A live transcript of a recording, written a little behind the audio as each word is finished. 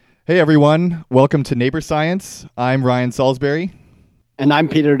Hey everyone, welcome to Neighbor Science. I'm Ryan Salisbury. And I'm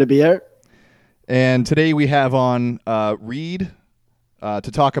Peter DeBeer. And today we have on Reed to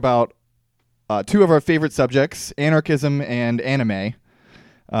talk about two of our favorite subjects, anarchism and anime.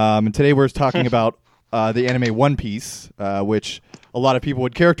 And today we're talking about the anime One Piece, which a lot of people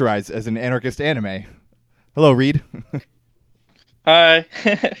would characterize as an anarchist anime. Hello, Reed. Hi.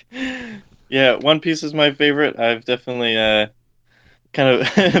 Yeah, One Piece is my favorite. I've definitely kind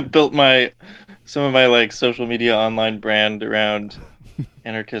of built some of my social media online brand around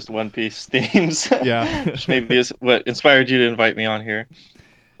anarchist One Piece themes. Yeah. Which maybe is what inspired you to invite me on here.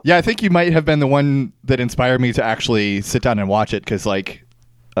 Yeah, I think you might have been the one that inspired me to actually sit down and watch it because, I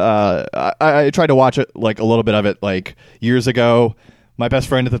tried to watch it a little bit of it years ago. My best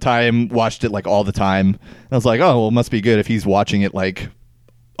friend at the time watched it all the time. And I was like, oh, well, it must be good if he's watching it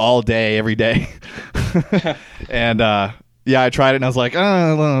all day, every day. And yeah, I tried it and I was like,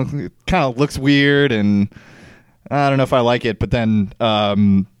 oh, well, it kind of looks weird and I don't know if I like it. But then,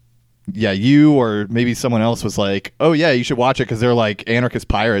 yeah, you or maybe someone else was like, oh, yeah, you should watch it because they're anarchist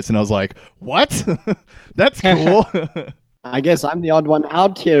pirates. And I was like, what? That's cool. I guess I'm the odd one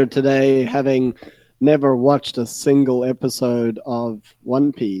out here today, having never watched a single episode of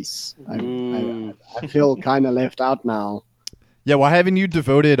One Piece. I feel kind of left out now. Yeah, why haven't you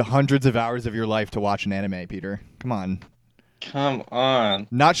devoted hundreds of hours of your life to watch an anime, Peter? Come on. Come on.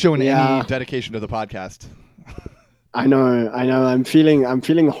 Not showing any dedication to the podcast. I know. I'm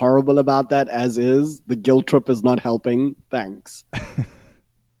feeling horrible about that as is. The guilt trip is not helping. Thanks.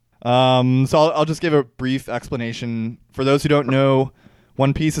 So I'll just give a brief explanation. For those who don't know,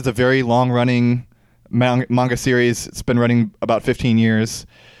 One Piece is a very long-running manga series. It's been running about 15 years.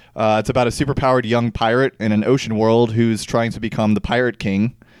 It's about a superpowered young pirate in an ocean world who's trying to become the Pirate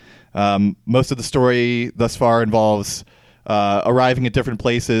King. Most of the story thus far involves arriving at different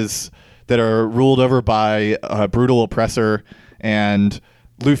places that are ruled over by a brutal oppressor, and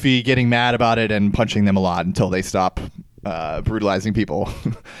Luffy getting mad about it and punching them a lot until they stop brutalizing people.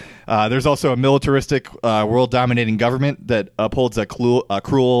 There's also a militaristic, world-dominating government that upholds a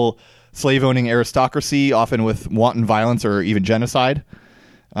cruel slave-owning aristocracy, often with wanton violence or even genocide.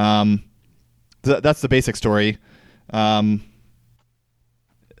 That's the basic story. Anything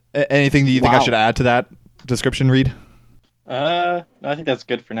that you think I should add to that description, Reed? No, I think that's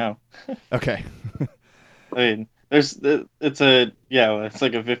good for now. Okay. I mean, it's like a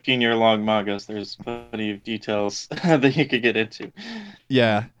 15-year long manga, so there's plenty of details that you could get into.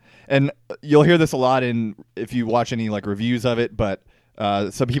 Yeah. And you'll hear this a lot if you watch any reviews of it, but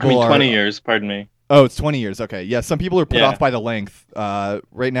some people 20 years, pardon me. Oh, it's 20 years. Okay. Yeah, some people are put off by the length.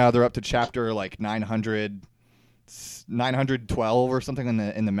 Right now they're up to chapter 912 or something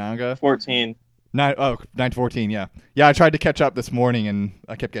in the manga. 14. 914, yeah. Yeah, I tried to catch up this morning and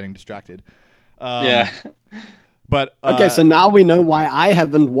I kept getting distracted. Yeah. But okay, so now we know why I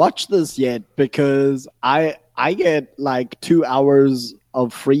haven't watched this yet, because I get 2 hours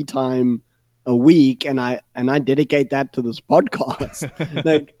of free time a week and I dedicate that to this podcast.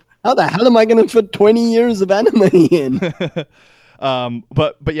 How the hell am I going to fit 20 years of anime in?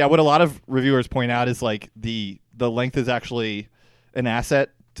 But yeah, what a lot of reviewers point out is the length is actually an asset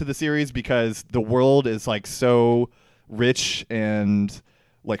to the series because the world is so rich and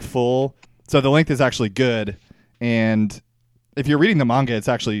full. So the length is actually good. And if you're reading the manga, it's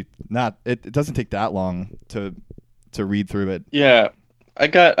actually not. It doesn't take that long to read through it. Yeah, I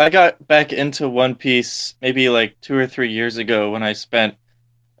got back into One Piece maybe 2 or 3 years ago when I spent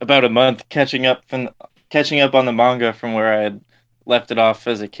about a month catching up on the manga from where I had left it off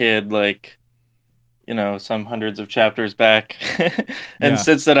as a kid, some hundreds of chapters back. And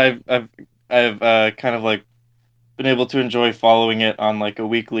since then I've kind of been able to enjoy following it on a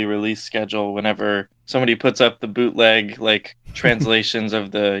weekly release schedule whenever somebody puts up the bootleg translations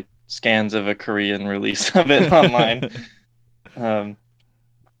of the scans of a Korean release of it online.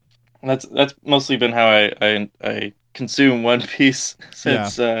 That's mostly been how I consume One Piece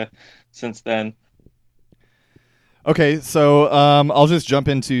since then. Okay, so I'll just jump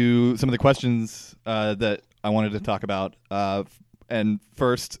into some of the questions that I wanted to talk about. And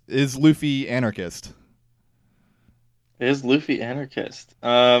first, is Luffy anarchist? Is Luffy anarchist?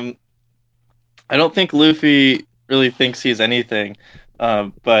 I don't think Luffy really thinks he's anything,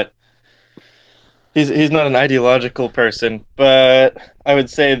 but he's not an ideological person. But I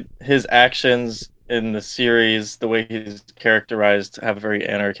would say his actions in the series, the way he's characterized, have a very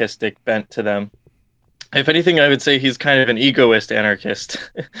anarchistic bent to them. If anything, I would say he's kind of an egoist anarchist.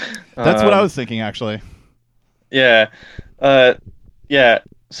 That's what I was thinking, actually. Yeah. Yeah.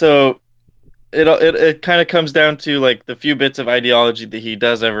 So it kind of comes down to like the few bits of ideology that he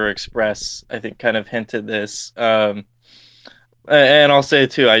does ever express. I think kind of hinted this. And I'll say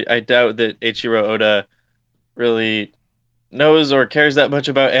too, I doubt that Eiichiro Oda really knows or cares that much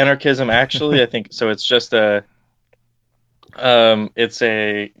about anarchism. Actually, I think so. It's just it's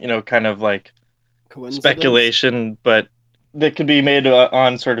a kind of like speculation, but that could be made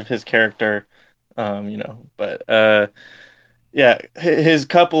on sort of his character, But yeah, his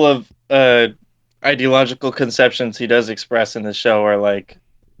couple of ideological conceptions he does express in the show are like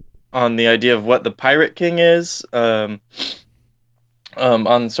on the idea of what the Pirate King is, on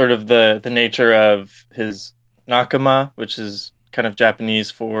sort of the nature of his nakama, which is kind of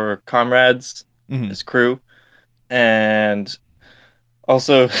Japanese for comrades, his crew, and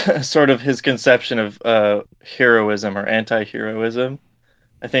also sort of his conception of heroism or anti-heroism,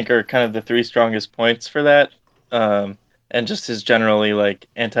 I think are kind of the three strongest points for that. And just his generally like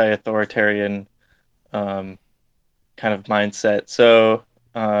anti-authoritarian kind of mindset. So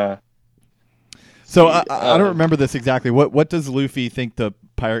I don't remember this exactly. What does Luffy think the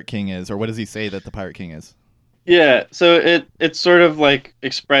Pirate King is, or what does he say that the Pirate King is? Yeah, so it's sort of like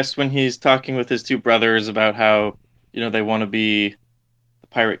expressed when he's talking with his two brothers about how they want to be the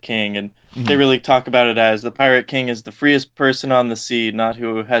Pirate King, and they really talk about it as the Pirate King is the freest person on the sea, not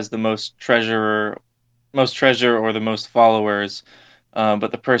who has the most treasure or the most followers,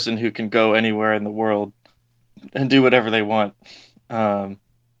 but the person who can go anywhere in the world and do whatever they want. So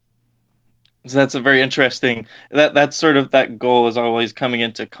that's a very interesting. That's sort of that goal is always coming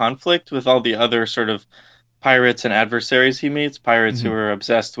into conflict with all the other sort of pirates and adversaries he meets. Pirates who are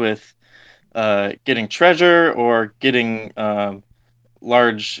obsessed with getting treasure or getting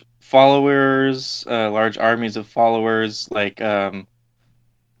large followers, large armies of followers, like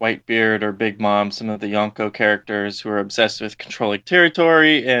Whitebeard or Big Mom, some of the Yonko characters who are obsessed with controlling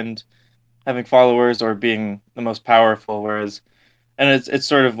territory and having followers or being the most powerful. And it's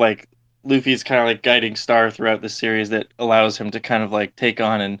sort of like Luffy's kind of like guiding star throughout the series that allows him to kind of like take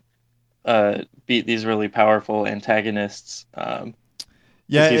on and beat these really powerful antagonists.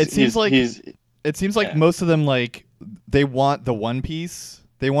 It seems like most of them, like, they want the One Piece,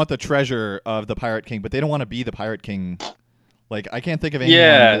 they want the treasure of the Pirate King, but they don't want to be the Pirate King. Like, I can't think of anyone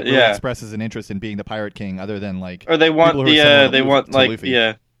that really expresses an interest in being the Pirate King other than like. Or they want they want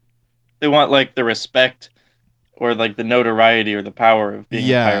like the respect or like the notoriety or the power of being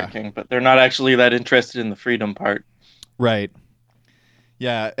a Pirate King, but they're not actually that interested in the freedom part. Right.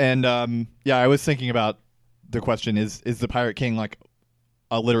 Yeah, and I was thinking about the question: is the Pirate King like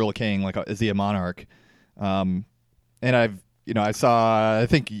a literal king? Like, is he a monarch? And I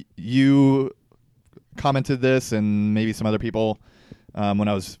think you commented this, and maybe some other people when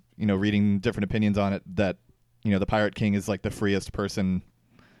I was reading different opinions on it, that the Pirate King is like the freest person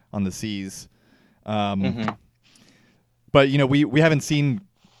on the seas. But we haven't seen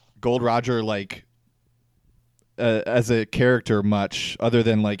Gold Roger like as a character much, other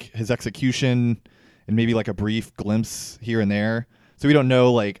than like his execution and maybe like a brief glimpse here and there. So we don't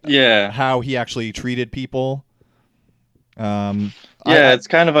know how he actually treated people. It's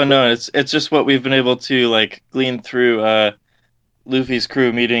kind of unknown. It's just what we've been able to like glean through Luffy's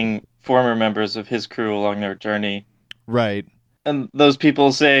crew meeting former members of his crew along their journey. Right. And those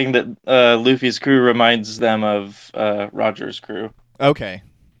people saying that Luffy's crew reminds them of Roger's crew. Okay.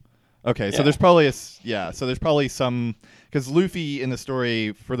 So there's probably some, because Luffy in the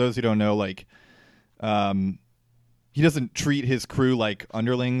story, for those who don't know, like, he doesn't treat his crew like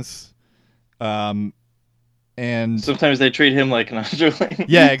underlings. And sometimes they treat him like an underling.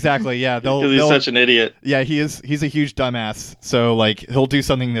 Yeah, exactly. Yeah, because he's such an idiot. Yeah, he's a huge dumbass. So like he'll do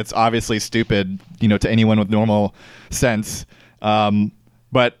something that's obviously stupid, to anyone with normal sense.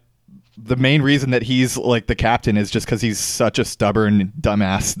 But the main reason that he's like the captain is just because he's such a stubborn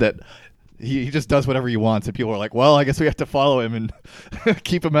dumbass that he just does whatever he wants, and people are like, well, I guess we have to follow him and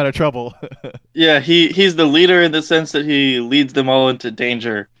keep him out of trouble. Yeah, he's the leader in the sense that he leads them all into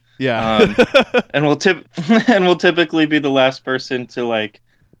danger. Yeah. And will typically be the last person to like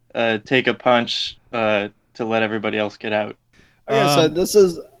take a punch to let everybody else get out. Okay, so this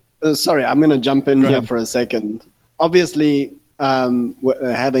is sorry, I'm going to jump in here for a second. Obviously,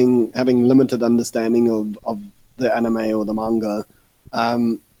 having limited understanding of the anime or the manga,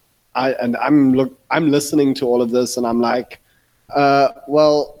 I'm listening to all of this, and I'm like,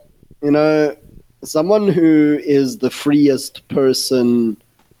 someone who is the freest person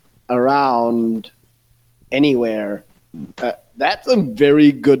around anywhere, that's a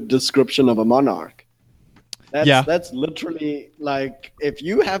very good description of a monarch. That's literally like, if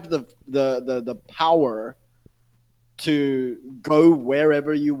you have the power to go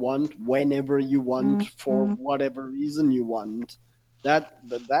wherever you want, whenever you want, for whatever reason you want.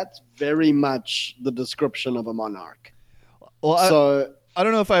 That's very much the description of a monarch. Well, I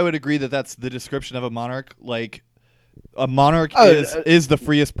don't know if I would agree that that's the description of a monarch. Like, a monarch is the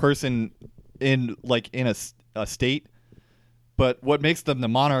freest person in a state, but what makes them the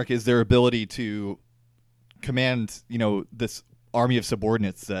monarch is their ability to command, this army of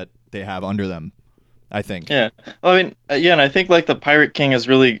subordinates that they have under them, I think. Yeah. Well, I mean, and I think like the Pirate King is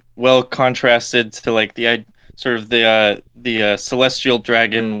really well contrasted to like the sort of the celestial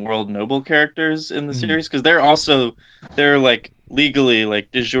dragon world noble characters in the series, because they're like legally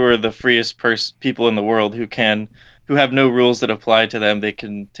like de jure the freest people in the world who have no rules that apply to them. They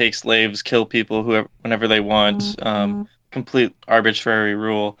can take slaves, kill people whenever they want, complete arbitrary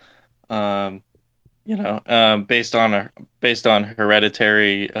rule, based on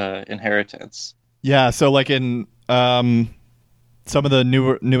hereditary inheritance. Yeah, so like in some of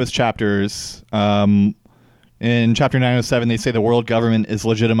the newest chapters, in chapter 907, they say the world government is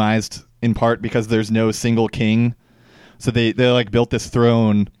legitimized in part because there's no single king. So they like built this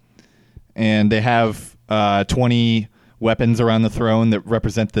throne, and they have 20 weapons around the throne that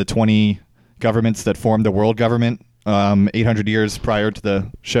represent the 20 governments that formed the world government 800 years prior to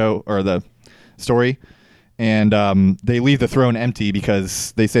the show or the story. And they leave the throne empty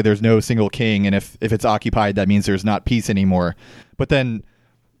because they say there's no single king, and if it's occupied, that means there's not peace anymore. But then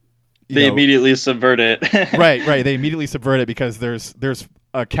they immediately subvert it. right. They immediately subvert it because there's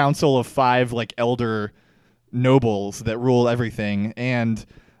a council of 5 like elder nobles that rule everything, and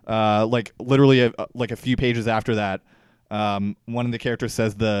like literally a few pages after that, one of the characters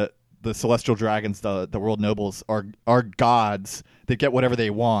says the celestial dragons, the world nobles, are gods that get whatever they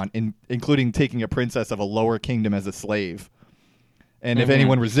want, including taking a princess of a lower kingdom as a slave. And if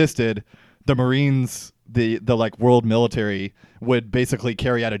anyone resisted, the Marines, the like world military, would basically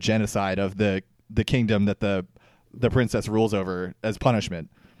carry out a genocide of the kingdom that the princess rules over as punishment.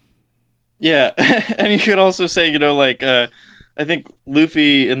 Yeah, and you could also say, I think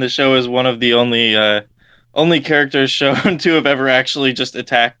Luffy in the show is one of the only characters shown to have ever actually just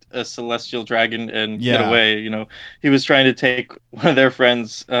attacked a celestial dragon and get away. He was trying to take one of their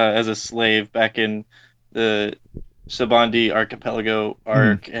friends as a slave back in the Sabaody Archipelago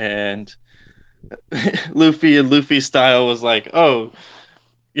arc, and Luffy and Luffy's style was like, oh,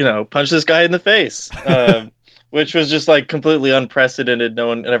 punch this guy in the face, which was just like completely unprecedented. No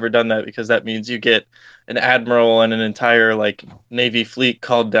one had ever done that, because that means you get an admiral and an entire like Navy fleet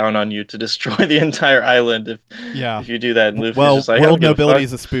called down on you to destroy the entire island if you do that. And Luffy's just like, world nobility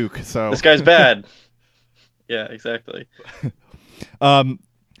is a spook, so this guy's bad. Yeah, exactly.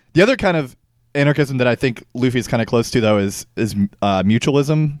 The other kind of anarchism that I think Luffy's kind of close to, though, is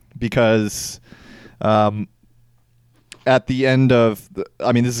mutualism, because at the end of this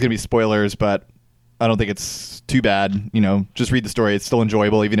is gonna be spoilers, but I don't think it's too bad. Just read the story. It's still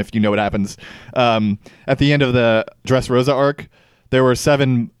enjoyable, even if you know what happens. At the end of the Dressrosa arc, there were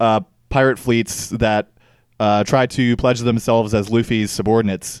 7 pirate fleets that tried to pledge themselves as Luffy's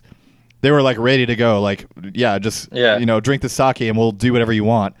subordinates. They were like ready to go. Like, drink the sake and we'll do whatever you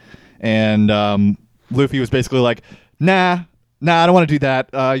want. And Luffy was basically like, nah, I don't want to do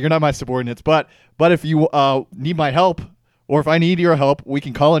that. You're not my subordinates. But if you need my help, or if I need your help, we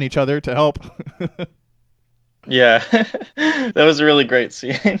can call on each other to help. Yeah, that was a really great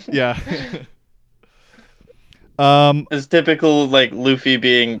scene. Yeah. It's typical, like, Luffy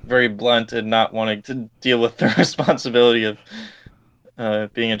being very blunt and not wanting to deal with the responsibility of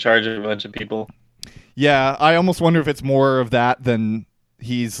being in charge of a bunch of people. Yeah, I almost wonder if it's more of that than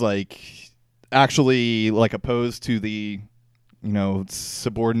he's, like, actually, like, opposed to the,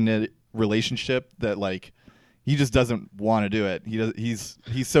 subordinate relationship, that, like, he just doesn't want to do it. He's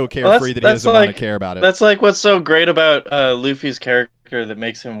so carefree that he doesn't want to care about it. That's like what's so great about Luffy's character that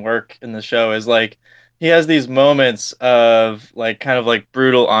makes him work in the show, is like he has these moments of like kind of like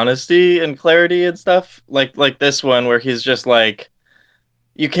brutal honesty and clarity and stuff. Like this one where he's just like,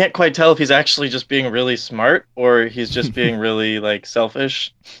 you can't quite tell if he's actually just being really smart or he's just being really like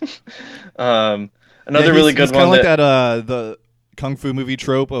selfish. Another really good he's one. Kind of like that the kung fu movie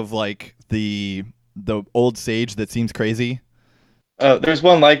trope of like the old sage that seems crazy. There's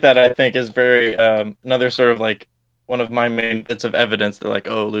one like that I think is very another sort of like one of my main bits of evidence that like,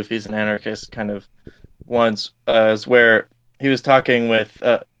 oh, Luffy's an anarchist kind of ones, is where he was talking with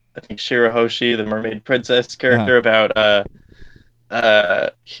I think Shirahoshi, the mermaid princess character, about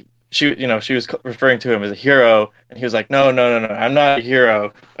she was referring to him as a hero, and he was like, no, I'm not a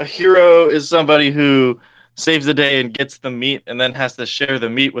hero. A hero is somebody who saves the day and gets the meat and then has to share the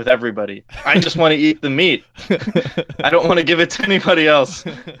meat with everybody. I just want to eat the meat. I don't want to give it to anybody else.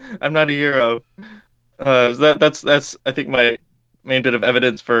 I'm not a hero. That's I think my main bit of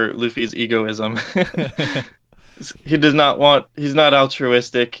evidence for Luffy's egoism. He does not want. He's not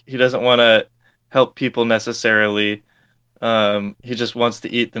altruistic. He doesn't want to help people necessarily. He just wants to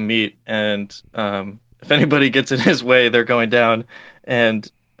eat the meat, and if anybody gets in his way, they're going down.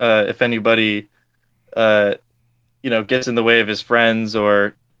 And if anybody, gets in the way of his friends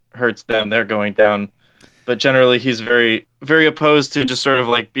or hurts them, they're going down. But generally, he's very, very opposed to just sort of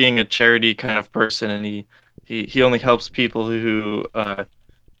like being a charity kind of person, and he only helps people who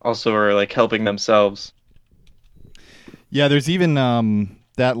also are like helping themselves. Yeah, there's even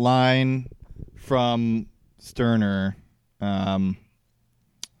that line from Sterner. I'm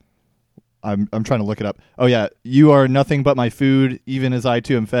trying to look it up. Oh yeah, you are nothing but my food, even as I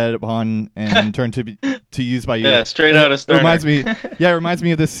too am fed upon and turned to use by you. Yeah, straight out of Sterner. It reminds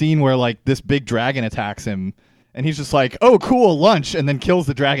me of this scene where like this big dragon attacks him, and he's just like, "Oh, cool, lunch," and then kills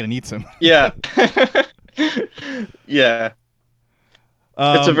the dragon and eats him. Yeah. Yeah.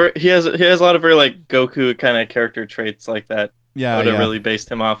 He has a lot of very like Goku kind of character traits like that. Yeah, would have really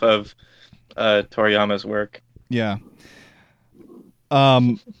based him off of Toriyama's work. Yeah.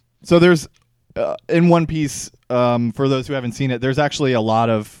 So there's in One Piece, for those who haven't seen it, there's actually a lot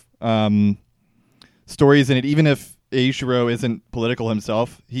of stories in it. Even if Eiichiro isn't political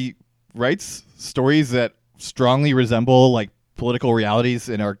himself, he writes stories that strongly resemble like political realities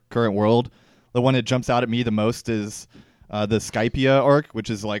in our current world. The one that jumps out at me the most is the Skypiea arc, which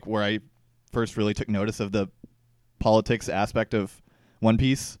is like where I first really took notice of the politics aspect of One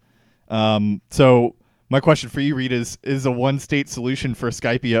Piece. So my question for you, Reed, is a one-state solution for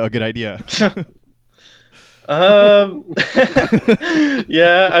Skypiea a good idea?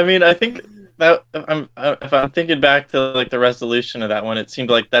 Yeah, I mean, I think that if I'm thinking back to like the resolution of that one, it seemed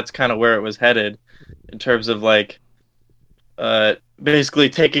like that's kind of where it was headed in terms of like basically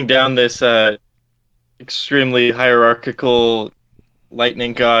taking down this extremely hierarchical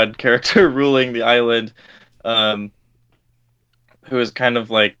lightning god character ruling the island, who is kind of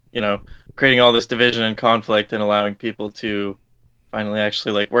like, creating all this division and conflict and allowing people to finally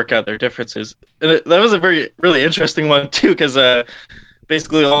actually like work out their differences. And that was a really interesting one too, because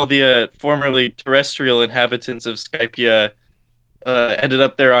basically all the formerly terrestrial inhabitants of Skypiea ended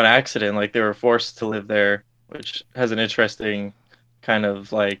up there on accident. Like they were forced to live there, which has an interesting kind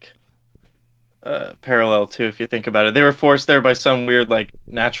of like parallel too, if you think about it. They were forced there by some weird like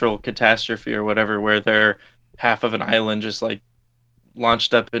natural catastrophe or whatever, where they're half of an island just like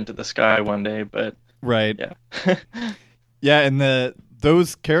launched up into the sky one day. But right, yeah. Yeah, and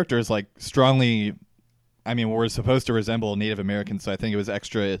those characters like strongly, I mean, were supposed to resemble Native Americans, so I think it was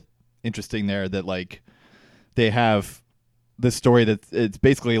extra interesting there that like they have this story that it's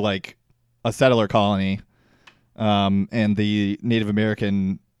basically like a settler colony, and the Native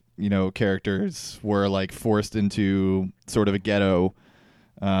American characters were like forced into sort of a ghetto,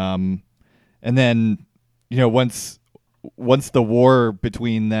 and then once the war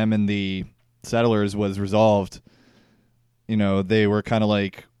between them and the settlers was resolved, they were kind of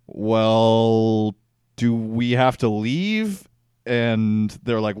like, well, do we have to leave? And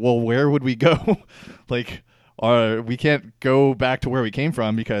they're like, well, where would we go? Like, we can't go back to where we came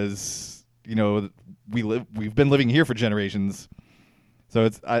from because we've been living here for generations. So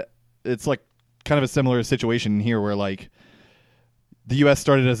it's like kind of a similar situation here where like the U.S.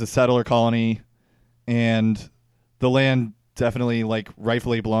 started as a settler colony, and the land definitely like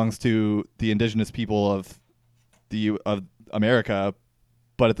rightfully belongs to the indigenous people of America,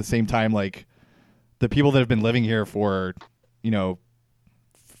 but at the same time, like the people that have been living here for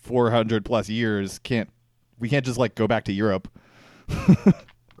 400 plus years we can't just like go back to Europe.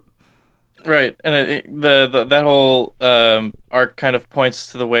 Right, and that whole arc kind of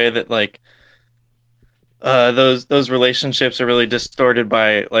points to the way that like those relationships are really distorted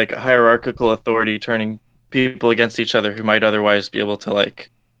by like hierarchical authority turning people against each other who might otherwise be able to like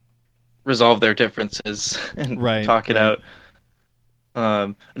resolve their differences and talk it out.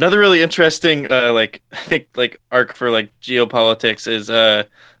 Another really interesting like I think like arc for like geopolitics is the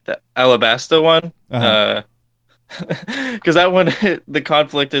Alabasta one. Because that one, the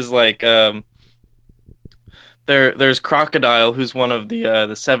conflict is like there's Crocodile, who's one of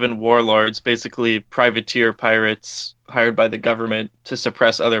the 7 warlords, basically privateer pirates hired by the government to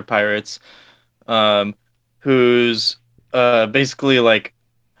suppress other pirates, who's basically like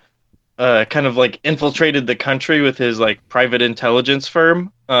kind of like infiltrated the country with his like private intelligence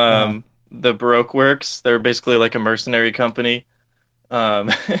firm, the Baroque Works. They're basically like a mercenary company,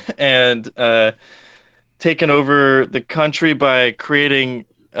 and taken over the country by creating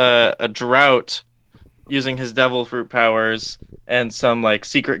a drought using his devil fruit powers and some like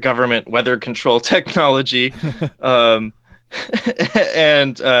secret government weather control technology, um,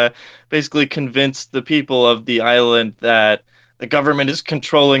 and basically convinced the people of the island that the government is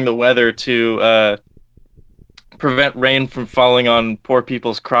controlling the weather to prevent rain from falling on poor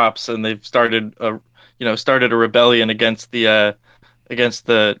people's crops, and they've started a rebellion against the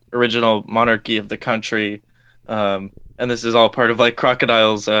original monarchy of the country. And this is all part of like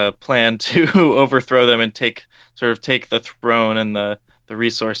Crocodile's plan to overthrow them and take the throne and the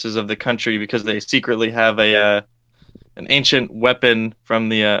resources of the country, because they secretly have an ancient weapon from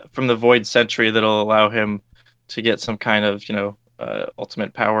the Void Century that'll allow him to get some kind of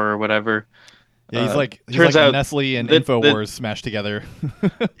ultimate power or whatever. Yeah, he's like turns out Nestle and InfoWars smashed together.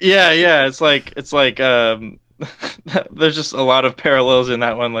 yeah, it's like there's just a lot of parallels in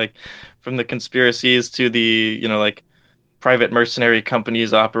that one, like from the conspiracies to the like private mercenary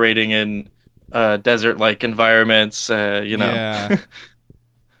companies operating in desert-like environments. Yeah.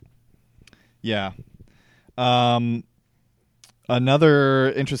 Yeah.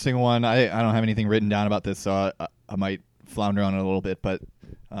 Another interesting one. I don't have anything written down about this, so I might flounder on it a little bit. But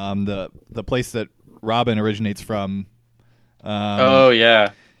the place that Robin originates from. Oh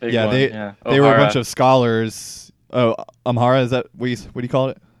yeah. Big one. They were a bunch of scholars. Oh, Amhara, is that what do you call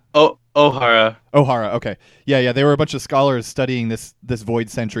it? Oh, Ohara. Ohara, okay. Yeah, they were a bunch of scholars studying this Void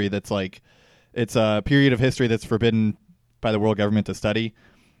Century that's like, it's a period of history that's forbidden by the world government to study.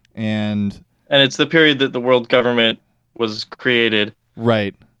 And it's the period that the world government was created.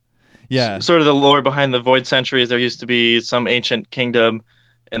 Right. Yeah. Sort of the lore behind the Void Century is there used to be some ancient kingdom,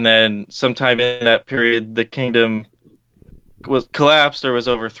 and then sometime in that period the kingdom was collapsed or was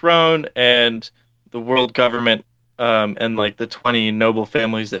overthrown, and the world government and like the 20 noble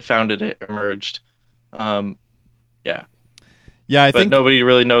families that founded it emerged. Yeah, I think nobody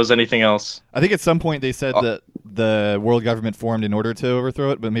really knows anything else. I think at some point they said that the world government formed in order to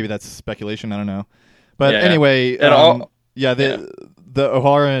overthrow it, but maybe that's speculation. I don't know. But anyway, the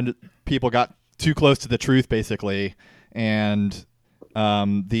Ohara people got too close to the truth, basically, and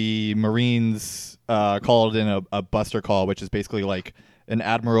the Marines called in a buster call, which is basically like an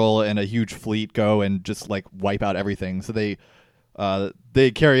admiral and a huge fleet go and just like wipe out everything. So they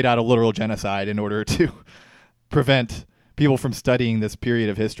carried out a literal genocide in order to prevent people from studying this period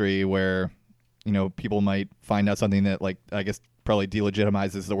of history where people might find out something that, like, I guess probably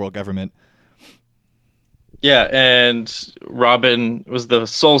delegitimizes the world government. Yeah, and Robin was the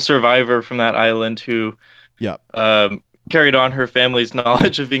sole survivor from that island who carried on her family's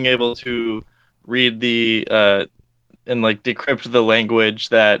knowledge of being able to read and like decrypt the language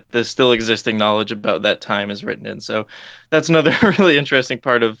that the still existing knowledge about that time is written in. So that's another really interesting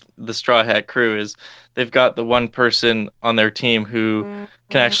part of the Straw Hat crew, is they've got the one person on their team who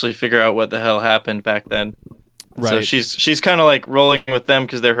can actually figure out what the hell happened back then. Right. So she's kind of like rolling with them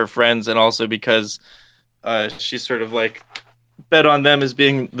because they're her friends, and also because she's sort of like bet on them as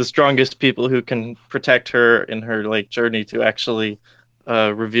being the strongest people who can protect her in her like journey to actually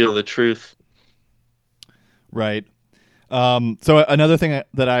reveal the truth. Right. So another thing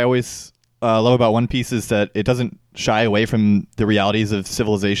that I always love about One Piece is that it doesn't shy away from the realities of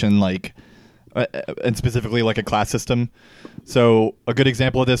civilization, like, and specifically like a class system. So a good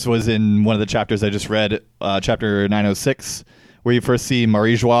example of this was in one of the chapters I just read, chapter 906, where you first see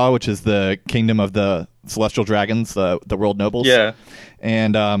Marie-Joie, which is the kingdom of the celestial dragons, the world nobles. Yeah.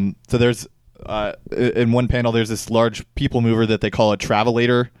 And so there's in one panel there's this large people mover that they call a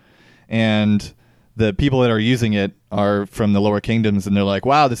travelator, and the people that are using it are from the lower kingdoms, and they're like,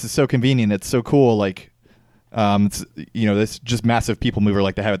 wow, this is so convenient, it's so cool, like it's this just massive people mover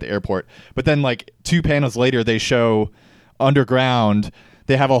like they have at the airport. But then like 2 panels later they show underground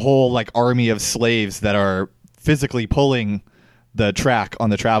they have a whole like army of slaves that are physically pulling the track on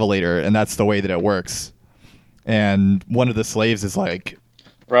the travelator, and that's the way that it works. And one of the slaves is like,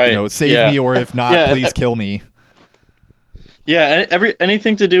 save me, or if not, please kill me. Yeah,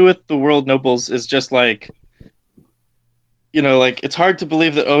 anything to do with the world nobles is just like, like it's hard to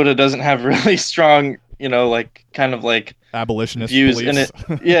believe that Oda doesn't have really strong, like kind of like abolitionist views beliefs.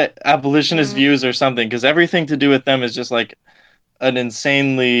 in it. Yeah, abolitionist views or something, because everything to do with them is just like an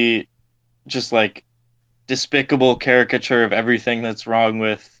insanely just like despicable caricature of everything that's wrong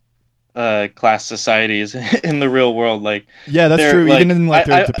with class societies in the real world. Like, yeah, that's true. Like, even in like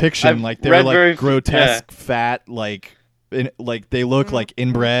their depiction, like they're like grotesque, fat, like they look like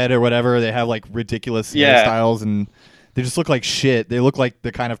inbred or whatever. They have like ridiculous hairstyles, and they just look like shit. They look like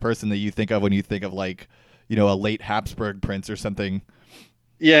the kind of person that you think of when you think of like a late Habsburg prince or something.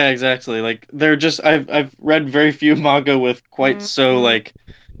 Yeah, exactly. Like they're just I've read very few manga with quite so like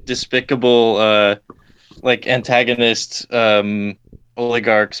despicable like antagonist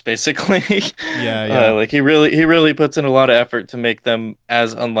oligarchs basically. Yeah, yeah, Like he really puts in a lot of effort to make them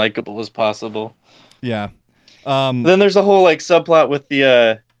as unlikable as possible. yeah. Then there's a whole like subplot with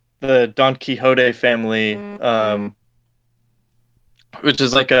the Don Quixote family, which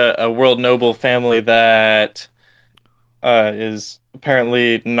is like a world noble family that is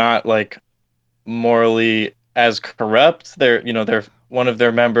apparently not like morally as corrupt. They're one of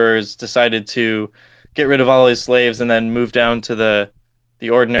their members decided to get rid of all his slaves and then move down to the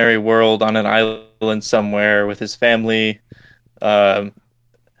ordinary world on an island somewhere with his family. Um,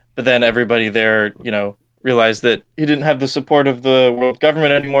 but then everybody there, realized that he didn't have the support of the world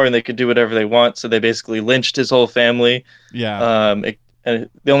government anymore, and they could do whatever they want. So they basically lynched his whole family. Yeah. And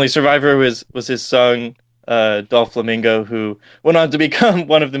the only survivor was his son, Doflamingo, who went on to become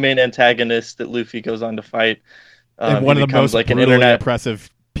one of the main antagonists that Luffy goes on to fight. And one of the most like brutally oppressive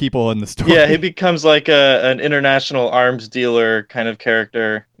people in the story. Yeah, he becomes like an international arms dealer kind of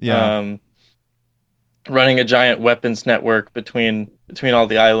character. Yeah. Running a giant weapons network between all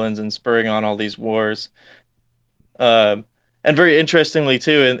the islands and spurring on all these wars. And very interestingly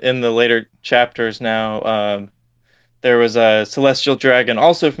too, in the later chapters now, there was a celestial dragon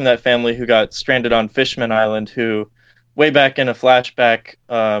also from that family who got stranded on Fishman Island, who way back in a flashback,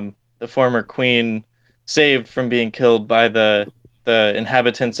 the former queen saved from being killed by the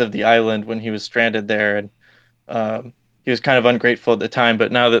inhabitants of the island when he was stranded there. And he was kind of ungrateful at the time,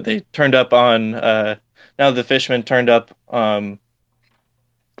 but now that they turned up on now the fishmen turned up on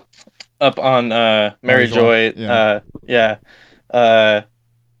Mary Joy. Yeah.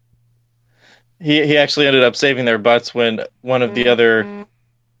 He actually ended up saving their butts when one of the other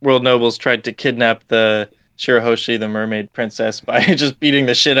world nobles tried to kidnap the Shirahoshi, the mermaid princess, by just beating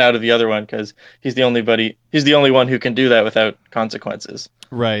the shit out of the other one, because he's the only one who can do that without consequences.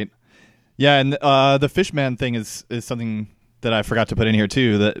 Right. Yeah, and the Fishman thing is something that I forgot to put in here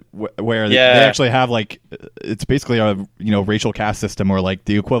too. That where they actually have like, it's basically a racial caste system, or like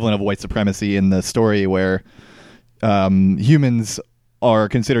the equivalent of white supremacy in the story, where humans are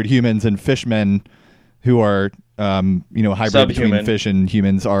considered humans, and fishmen who are hybrid between fish and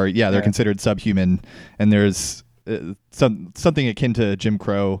humans are they're considered subhuman. And there's something akin to Jim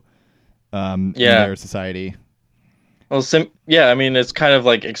Crow in their society. Well, I mean, it's kind of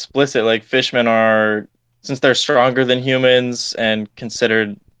like explicit. Like fishmen are, since they're stronger than humans and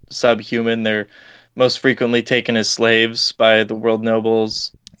considered subhuman, they're most frequently taken as slaves by the world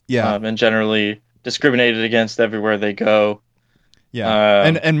nobles. Yeah, and generally discriminated against everywhere they go. Yeah,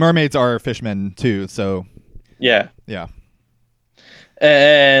 and mermaids are fishmen too. So yeah.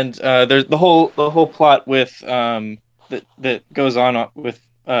 And there's the whole plot with that goes on with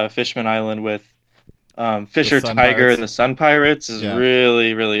Fishman Island with Fisher Tiger and the Sun Pirates is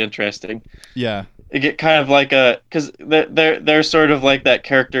really, really interesting. Yeah, it get kind of like because they're sort of like that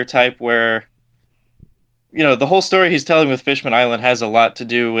character type where the whole story he's telling with Fishman Island has a lot to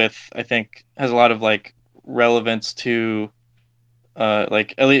do with, I think, has a lot of like relevance to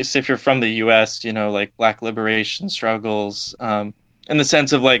like, at least if you're from the US, like black liberation struggles, in the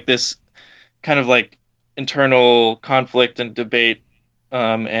sense of like this kind of like internal conflict and debate,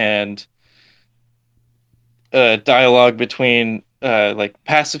 and dialogue between like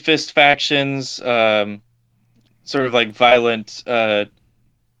pacifist factions, sort of like violent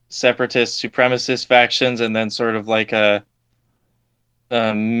separatist supremacist factions, and then sort of like a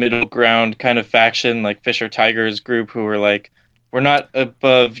middle ground kind of faction like Fisher Tiger's group, who were like, we're not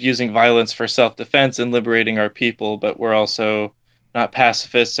above using violence for self-defense and liberating our people, but we're also not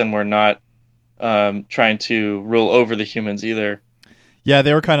pacifists, and we're not trying to rule over the humans either. Yeah,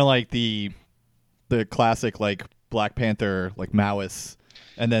 they were kind of like the classic like Black Panther, like Maoists,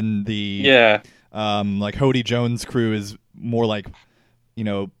 and then the like Hody Jones crew is more like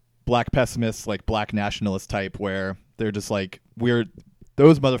black pessimists, like black nationalist type, where they're just like,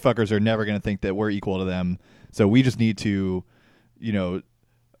 those motherfuckers are never going to think that we're equal to them, so we just need to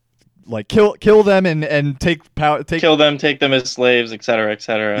like kill them and take power, kill them, take them as slaves, etc.,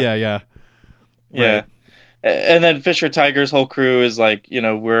 etc. Yeah. Right. And then Fisher Tiger's whole crew is like,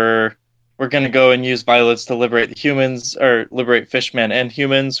 we're going to go and use violence to liberate the humans, or liberate fishmen and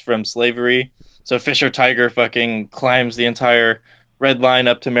humans from slavery. So Fisher Tiger fucking climbs the entire Red Line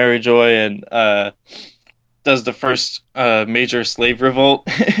up to Mary Joy and does the first major slave revolt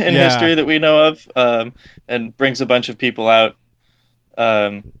in history that we know of, and brings a bunch of people out,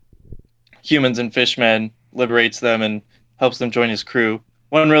 humans and fishmen, liberates them and helps them join his crew.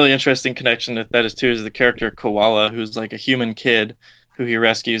 One really interesting connection with that is the character Koala, who's like a human kid who he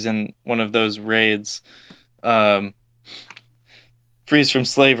rescues in one of those raids, frees from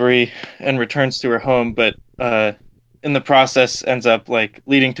slavery and returns to her home, but in the process ends up like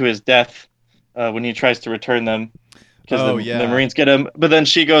leading to his death when he tries to return them because the Marines get him. But then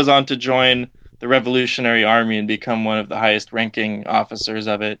she goes on to join the Revolutionary Army and become one of the highest ranking officers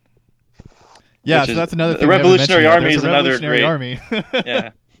of it. Yeah, so that's another thing. The Revolutionary Army is another great army.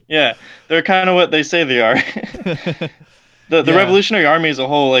 yeah. They're kind of what they say they are. The Revolutionary Army as a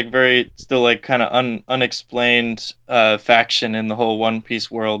whole, like very still like kind of unexplained faction in the whole One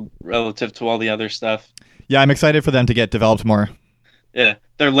Piece world relative to all the other stuff. Yeah, I'm excited for them to get developed more. Yeah,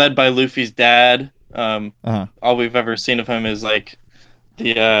 they're led by Luffy's dad. All we've ever seen of him is like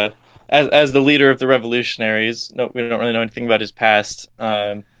the as the leader of the revolutionaries. No, we don't really know anything about his past.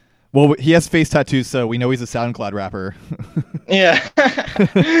 Well, he has face tattoos, so we know he's a SoundCloud rapper. Yeah.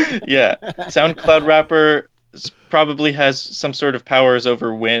 Yeah. SoundCloud rapper probably has some sort of powers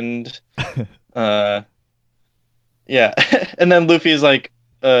over wind. Yeah. And then Luffy's like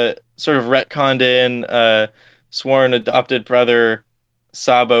sort of retconned in sworn adopted brother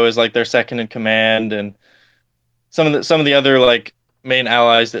Sabo is like their second in command, and some of the other like main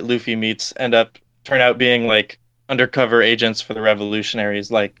allies that Luffy meets turn out being like undercover agents for the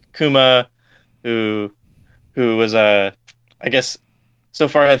revolutionaries, like Kuma, who was I guess so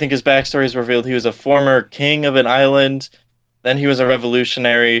far I think his backstory is revealed. He was a former king of an island, then he was a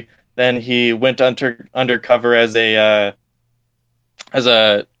revolutionary, then he went undercover as a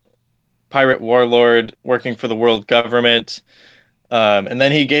pirate warlord working for the world government, and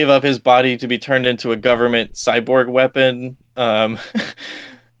then he gave up his body to be turned into a government cyborg weapon.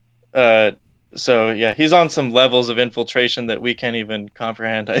 So yeah, he's on some levels of infiltration that we can't even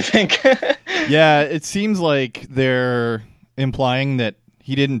comprehend, I think. Yeah, it seems like they're implying that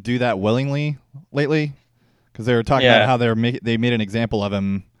he didn't do that willingly lately, because they were talking about how they made an example of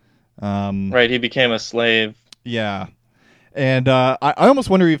him. Right, he became a slave. Yeah, and I almost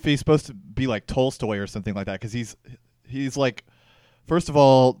wonder if he's supposed to be like Tolstoy or something like that, because he's like, first of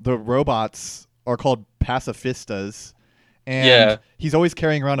all, the robots are called pacifistas, and he's always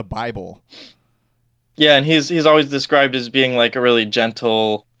carrying around a Bible. Yeah, and he's always described as being like a really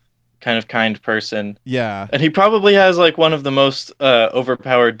gentle, kind person. Yeah. And he probably has like one of the most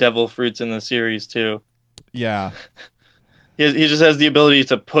overpowered devil fruits in the series too. Yeah. He just has the ability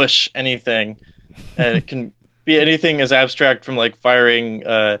to push anything, and it can be anything as abstract from like firing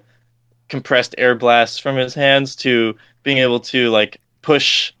compressed air blasts from his hands to being able to like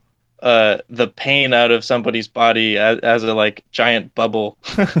push the pain out of somebody's body as a like giant bubble.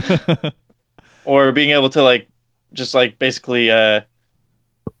 Or being able to like just like basically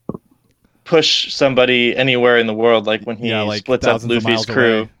push somebody anywhere in the world, like when he like splits up Luffy's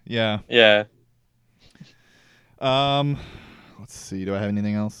crew. Away. Yeah. Yeah. Let's see. Do I have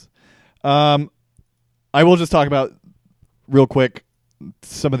anything else? I will just talk about real quick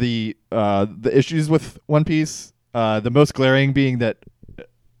some of the issues with One Piece. The most glaring being that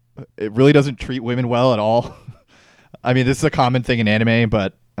it really doesn't treat women well at all. I mean, this is a common thing in anime,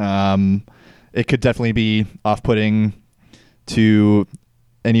 but it could definitely be off-putting to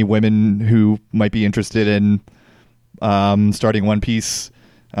any women who might be interested in starting One Piece.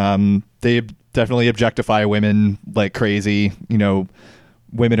 They definitely objectify women like crazy. You know,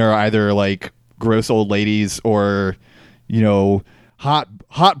 women are either like gross old ladies or, you know,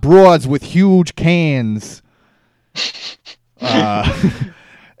 hot broads with huge cans.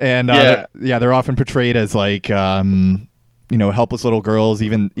 And they're often portrayed as like you know, helpless little girls.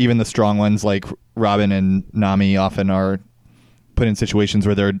 Even the strong ones like Robin and Nami often are put in situations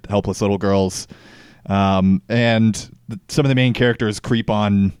where they're helpless little girls. And some of the main characters creep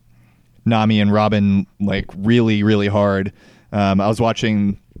on Nami and Robin like really, really hard. I was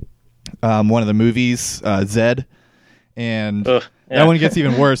watching one of the movies, Zed, and that one gets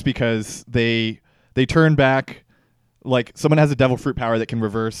even worse because they turn back. Like, someone has a devil fruit power that can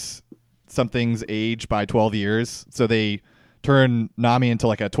reverse something's age by 12 years. So they turn Nami into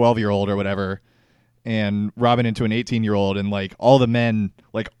like a 12-year-old or whatever, and Robin into an 18-year-old, and like all the men,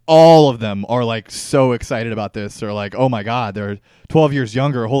 like all of them are like so excited about this. They're like, oh my God, they're 12 years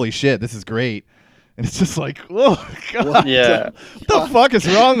younger. Holy shit, this is great. And it's just like, oh God, yeah. What the fuck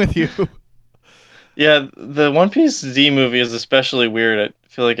is wrong with you? Yeah, the One Piece Z movie is especially weird. I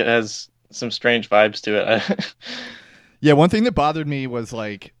feel like it has some strange vibes to it. Yeah, one thing that bothered me was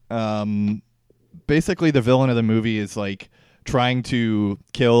like, basically the villain of the movie is like trying to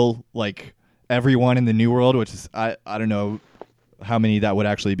kill like everyone in the New World, which is I don't know how many that would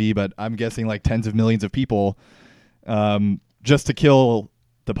actually be, but I'm guessing like tens of millions of people, just to kill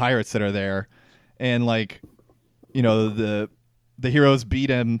the pirates that are there. And like, you know, the the heroes beat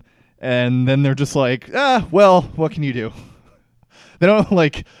him, and then they're just like, well, what can you do? They don't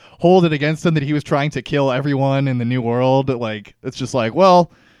like hold it against him that he was trying to kill everyone in the new world. Like, it's just like,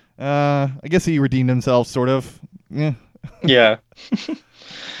 well, I guess he redeemed himself, sort of. Yeah. Yeah.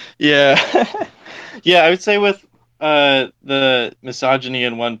 Yeah. Yeah, I would say with the misogyny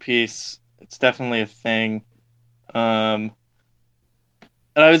in One Piece, it's definitely a thing. And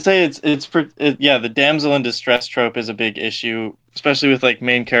I would say the damsel in distress trope is a big issue, especially with like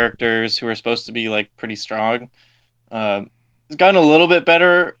main characters who are supposed to be like pretty strong. It's gotten a little bit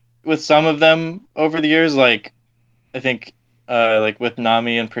better with some of them over the years. Like, I think like with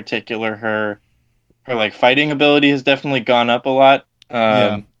Nami in particular, her like fighting ability has definitely gone up a lot.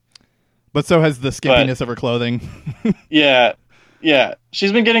 Yeah. But so has the skimpiness of her clothing. Yeah.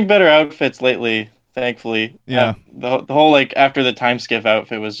 She's been getting better outfits lately, thankfully. Yeah. The whole like after the time skip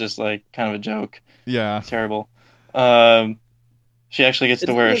outfit was just like kind of a joke. Yeah. Terrible. She actually gets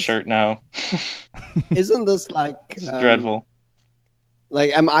to wear a shirt now. Isn't this like It's dreadful.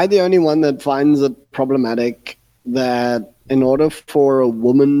 Like, am I the only one that finds it problematic that in order for a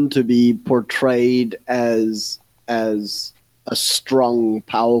woman to be portrayed as a strong,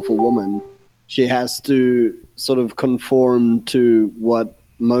 powerful woman, she has to sort of conform to what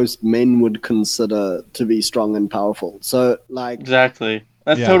most men would consider to be strong and powerful. So, like, Exactly.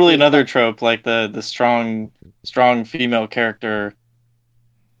 That's totally another trope, like the strong female character.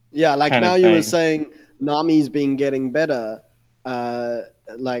 Yeah, like now you were saying Nami's been getting better.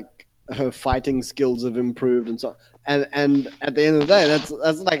 Like her fighting skills have improved and so on. And at the end of the day, that's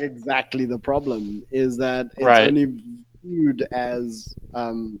like exactly the problem, is that it's only viewed as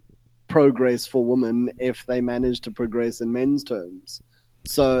progress for women if they manage to progress in men's terms.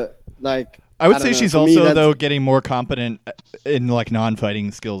 So, like, I would say she's also though getting more competent in like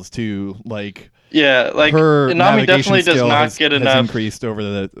non-fighting skills too. Like, like her Nami definitely does not get enough. Has increased over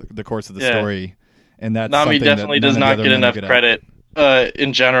the course of the story, and that's Nami something definitely that does not get enough credit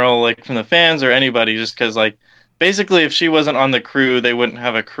in general, like from the fans or anybody, just because like basically if she wasn't on the crew, they wouldn't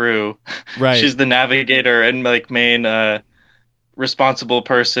have a crew. Right. She's the navigator and like main responsible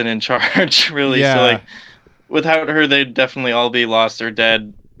person in charge, really. Yeah. So like without her, they'd definitely all be lost or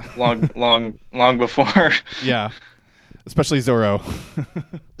dead long before. Yeah. Especially Zoro.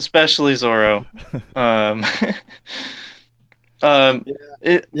 Especially Zoro. One of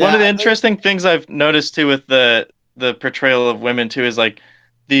the interesting things I've noticed too with the portrayal of women too is like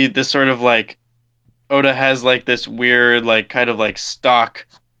the sort of like Oda has like this weird like kind of like stock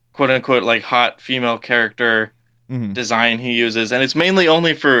quote unquote like hot female character design he uses, and it's mainly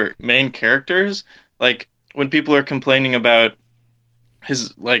only for main characters. Like when people are complaining about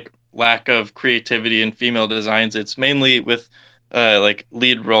his like lack of creativity in female designs, it's mainly with like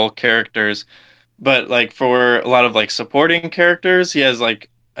lead role characters. But like for a lot of like supporting characters, he has like,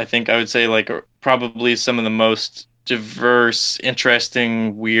 I think I would say like probably some of the most diverse,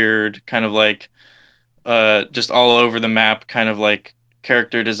 interesting, weird kind of like just all over the map kind of like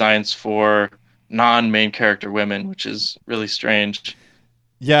character designs for non-main character women, which is really strange.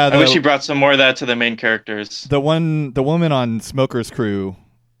 Yeah, I wish he brought some more of that to the main characters. The woman on Smoker's crew,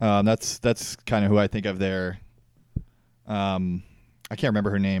 that's kind of who I think of there. I can't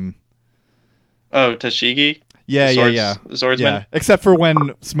remember her name. Oh, Tashigi? Yeah. The swordsman? Yeah, except for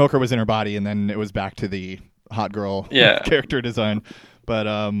when Smoker was in her body, and then it was back to the hot girl character design. But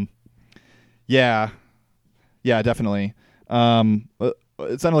yeah, definitely.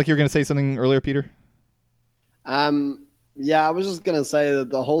 It sounded like you were going to say something earlier, Peter. Yeah, I was just gonna say that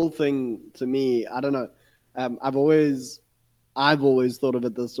the whole thing to me, I don't know. I've always thought of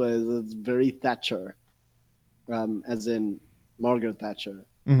it this way: as it's very Thatcher, as in Margaret Thatcher,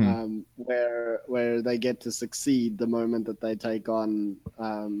 where they get to succeed the moment that they take on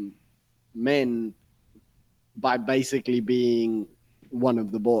men by basically being one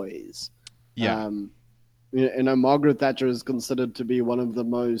of the boys. Yeah. Margaret Thatcher is considered to be one of the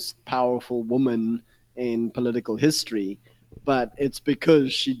most powerful women in political history, but it's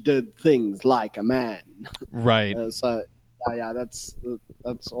because she did things like a man. Right. So that's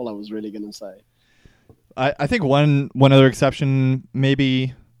all I was really gonna say. I think one other exception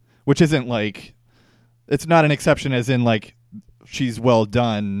maybe, which isn't like, it's not an exception as in like she's well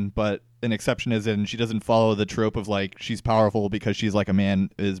done, but an exception as in she doesn't follow the trope of like she's powerful because she's like a man,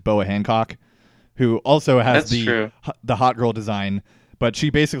 is Boa Hancock, who also has the hot girl design, but she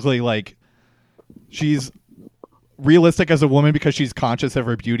basically like, she's realistic as a woman because she's conscious of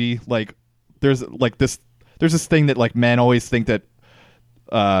her beauty. Like there's this thing that like men always think that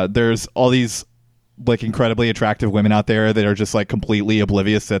there's all these like incredibly attractive women out there that are just like completely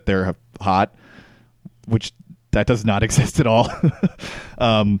oblivious that they're hot, which that does not exist at all.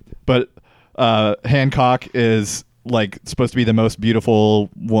 But Hancock is like supposed to be the most beautiful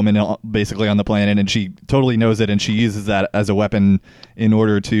woman basically on the planet, and she totally knows it, and she uses that as a weapon in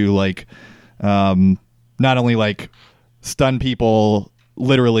order to like not only like stun people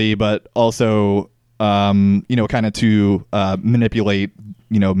literally, but also kind of to manipulate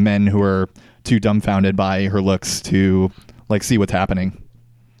men who are too dumbfounded by her looks to like see what's happening.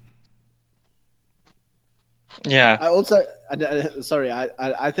 Yeah. I also,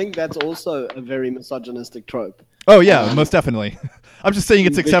 I think that's also a very misogynistic trope. Oh yeah, most definitely. I'm just saying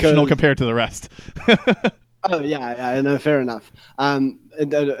it's exceptional Because- compared to the rest. Oh yeah, no, fair enough. And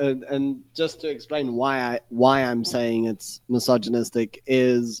just to explain why I'm saying it's misogynistic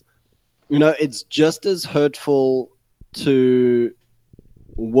is, it's just as hurtful to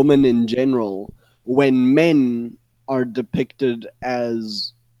women in general when men are depicted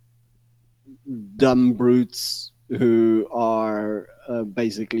as dumb brutes who are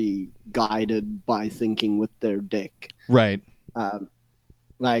basically guided by thinking with their dick. Right.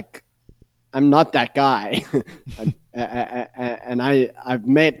 Like, I'm not that guy, and I've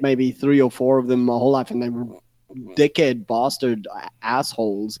met maybe 3 or 4 of them my whole life, and they were dickhead bastard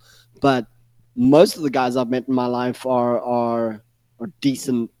assholes. But most of the guys I've met in my life are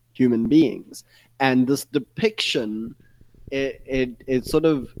decent human beings, and this depiction it sort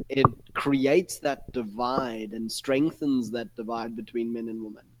of it creates that divide and strengthens that divide between men and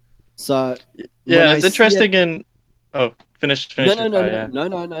women. So Yeah, it's interesting finish.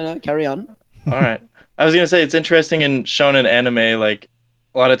 No, carry on. All right. I was gonna say it's interesting in shonen anime. Like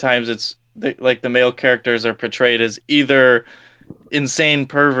a lot of times, it's like the male characters are portrayed as either insane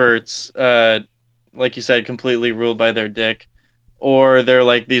perverts, like you said, completely ruled by their dick, or they're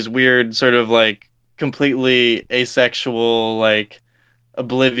like these weird sort of like completely asexual, like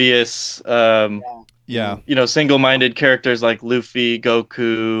oblivious, Yeah. single-minded characters like Luffy,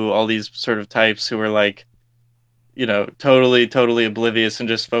 Goku, all these sort of types who are like, totally oblivious and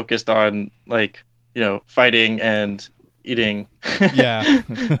just focused on like, fighting and eating. Yeah.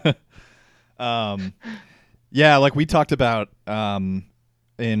 Yeah, like we talked about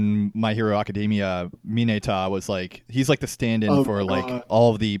in My Hero Academia, Mineta was like, he's like the stand-in for like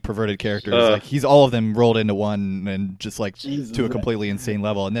all of the perverted characters. Like he's all of them rolled into one and just like to a completely insane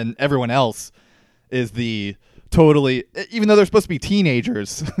level. And then everyone else is the totally, even though they're supposed to be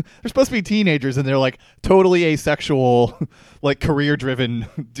teenagers, and they're like totally asexual, like career-driven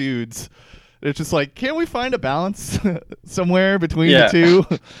dudes. It's just like, can't we find a balance somewhere between the two?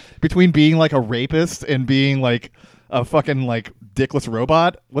 Between being like a rapist and being like a fucking like dickless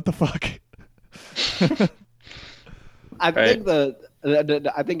robot? What the fuck? I think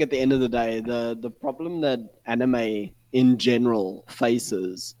I think at the end of the day, the problem that anime in general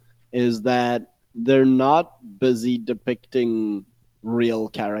faces is that they're not busy depicting real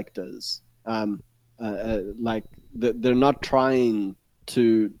characters. Like they're not trying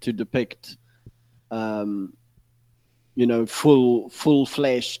to depict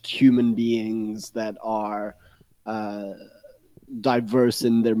full-fleshed human beings that are diverse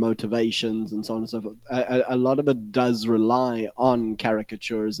in their motivations and so on and so forth. A lot of it does rely on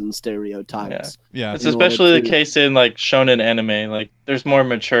caricatures and stereotypes. Yeah. It's especially the case in like shonen anime. Like there's more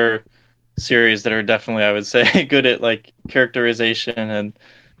mature series that are definitely, I would say, good at like characterization and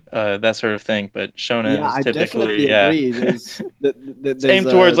that sort of thing. But shonen is typically agree. There's aimed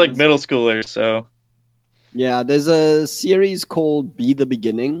towards like middle schoolers. So yeah, there's a series called Be the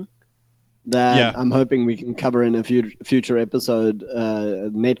Beginning that I'm hoping we can cover in a future episode,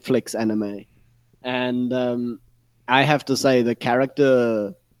 Netflix anime. And I have to say the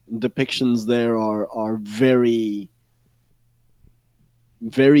character depictions there are very,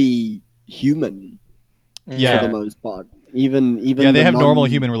 very human for the most part. Even they have normal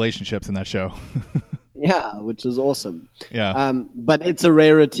human relationships in that show. Yeah, which is awesome. Yeah. But it's a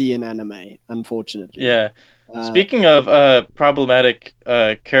rarity in anime, unfortunately. Yeah. Speaking of problematic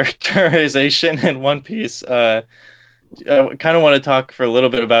characterization in One Piece, I kind of want to talk for a little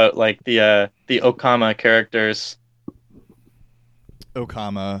bit about like the Okama characters.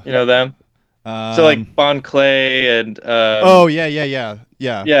 Okama. You know them? So like Bon Clay and yeah.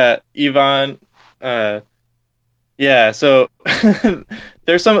 Yeah, Ivan. Yeah, so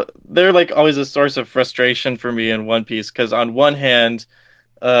they're like always a source of frustration for me in One Piece because on one hand,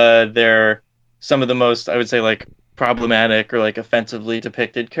 they're some of the most, I would say, like problematic or like offensively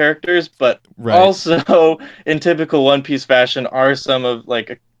depicted characters, but also in typical One Piece fashion are some of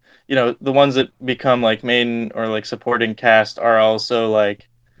like, the ones that become like main or like supporting cast are also like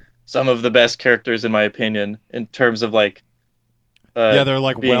some of the best characters in my opinion in terms of like Yeah, they're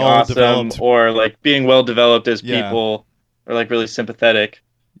like being well awesome developed. or like being well developed as Yeah. people or like really sympathetic.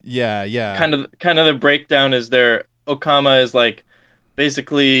 Yeah. Kind of the breakdown is there. Okama is like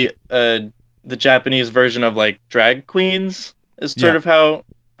basically the Japanese version of like drag queens is sort Yeah. of how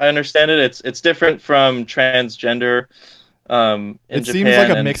I understand it. It's different from transgender in It Japan. seems like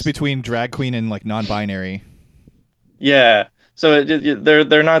a and mix between drag queen and like non-binary. yeah, so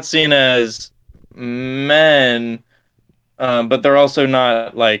they're not seen as men, but they're also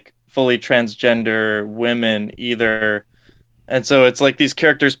not like fully transgender women either. And so it's like these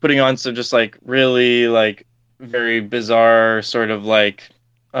characters putting on some just like really like very bizarre sort of like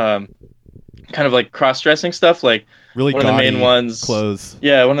um, kind of like cross-dressing stuff. Like Really one of the gaudy main ones, clothes.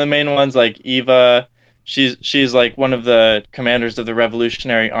 yeah, one of the main ones like Eva. She's like one of the commanders of the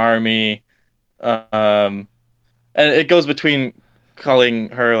Revolutionary Army. And it goes between calling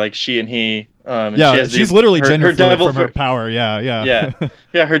her like she and he. And she Yeah, has she's literally her gender fluid devil from her fruit, power. Yeah.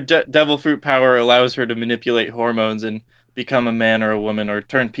 yeah. Her devil fruit power allows her to manipulate hormones and become a man or a woman or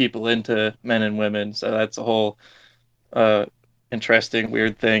turn people into men and women. So that's a whole interesting,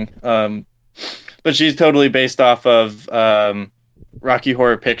 weird thing. But she's totally based off of Rocky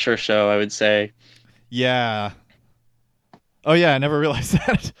Horror Picture Show, I would say. Yeah. Oh yeah, I never realized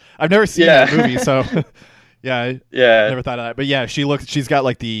that. I've never seen Yeah. that movie, so yeah, I Yeah. never thought of that. But yeah, she's got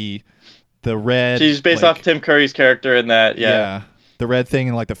like the red. She's based like, off Tim Curry's character in that. Yeah. the red thing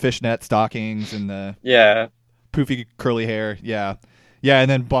and like the fishnet stockings and the Yeah. poofy curly hair. Yeah. And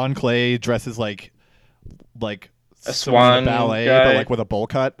then Bon Clay dresses like A someone in swan ballet, guy. but like with a bowl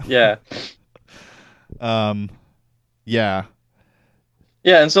cut. Yeah. Yeah.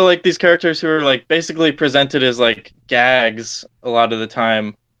 Yeah, and so like these characters who are like basically presented as like gags a lot of the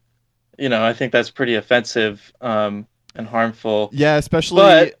time, I think that's pretty offensive and harmful. Yeah, especially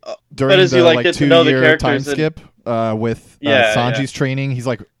But during as the you, like, like get to know the 2-year time characters and- skip with Yeah, Sanji's training. He's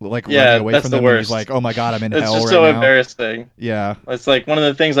like Yeah, running away that's from the them. And he's worst. like, "Oh my god, I'm in it's hell just right so now." embarrassing. Yeah, It's like one of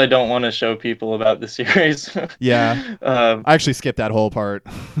the things I don't want to show people about the series. yeah. I actually skipped that whole part.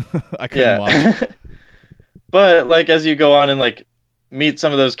 I couldn't watch. yeah. But like as you go on and like meet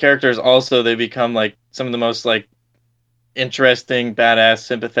some of those characters, also they become like some of the most like interesting, badass,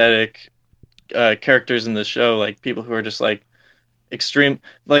 sympathetic characters in the show. Like people who are just like extreme,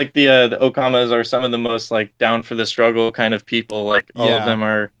 like the Okamas are some of the most like down for the struggle kind of people. Like all Yeah. of them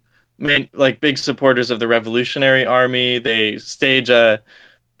are like big supporters of the Revolutionary Army. They stage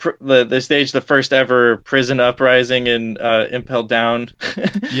they staged the first ever prison uprising in Impel Down.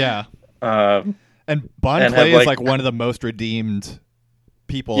 Yeah, Um, and Bon And Clay have, is like- like one of the most redeemed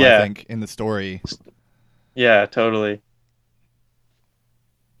people, Yeah. I think, in the story. yeah, totally.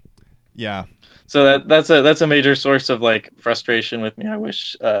 Yeah, So that's a major source of like frustration with me. I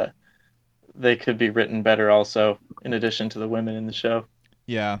wish they could be written better also, in addition to the women in the show.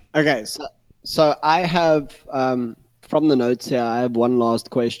 yeah. Okay, so I have from the notes here, I have one last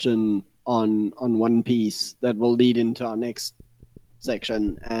question on One Piece that will lead into our next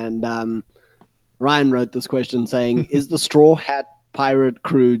section. And Ryan wrote this question saying, "Is the Straw Hat pirate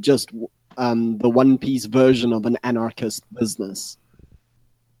crew just the One Piece version of an anarchist business?"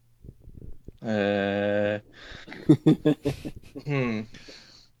 Hmm.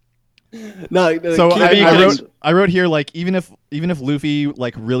 No. So Maybe I wrote here like even if Luffy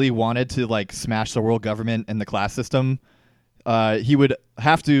like really wanted to like smash the world government and the class system, he would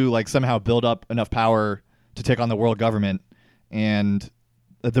have to like somehow build up enough power to take on the world government, and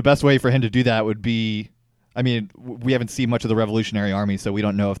the best way for him to do that would be, I mean, we haven't seen much of the Revolutionary Army, so we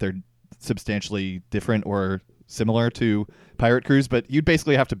don't know if they're substantially different or similar to pirate crews, but you'd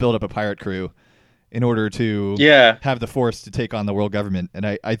basically have to build up a pirate crew in order to Yeah. have the force to take on the world government. And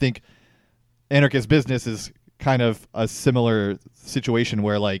I think anarchist business is kind of a similar situation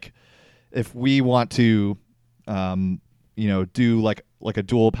where like if we want to do like a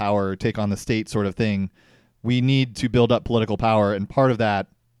dual power take on the state sort of thing, we need to build up political power, and part of that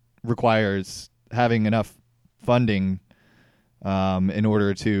requires having enough funding in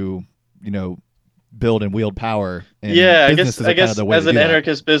order to build and wield power. And Yeah, I business guess is I kind of guess the way as to an do that.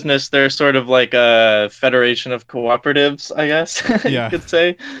 anarchist business, they're sort of like a federation of cooperatives, I guess Yeah. you could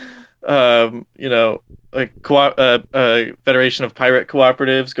say. Like federation of pirate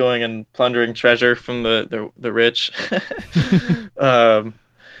cooperatives going and plundering treasure from the rich.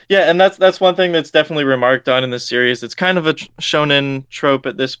 Yeah, and that's one thing that's definitely remarked on in the series. It's kind of a shonen trope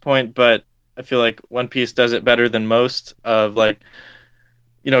at this point, but I feel like One Piece does it better than most. Of like,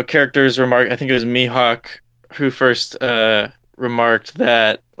 characters remark. I think it was Mihawk who first remarked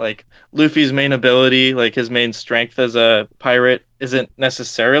that like Luffy's main ability, like his main strength as a pirate, isn't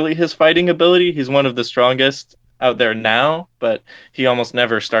necessarily his fighting ability. He's one of the strongest out there now, but he almost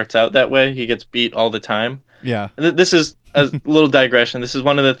never starts out that way. He gets beat all the time. Yeah. This is a little digression. This is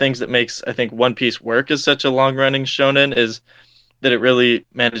one of the things that makes, I think, One Piece work as such a long-running shonen, is that it really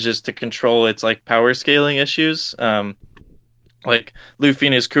manages to control its like power scaling issues. Like Luffy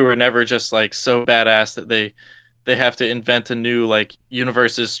and his crew are never just like so badass that they have to invent a new like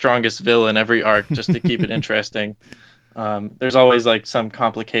universe's strongest villain every arc just to keep it interesting. There's always like some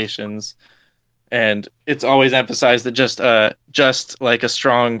complications, and it's always emphasized that just like a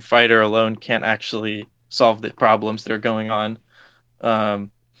strong fighter alone can't actually solve the problems that are going on.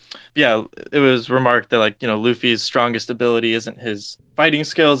 Yeah, it was remarked that like, you know, Luffy's strongest ability isn't his fighting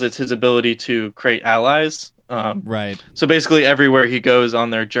skills, it's his ability to create allies. Right. So basically everywhere he goes on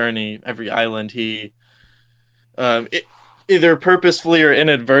their journey, every island, he either purposefully or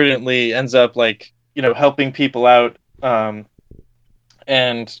inadvertently ends up like, you know, helping people out,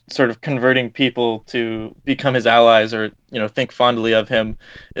 and sort of converting people to become his allies, or, you know, think fondly of him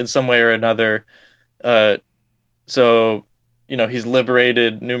in some way or another. So, you know, he's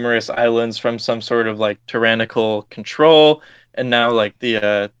liberated numerous islands from some sort of like tyrannical control, and now like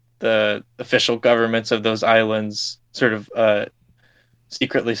the official governments of those islands sort of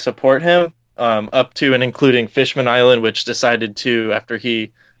secretly support him, up to and including Fishman Island, which decided to, after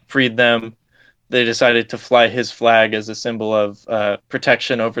he freed them, they decided to fly his flag as a symbol of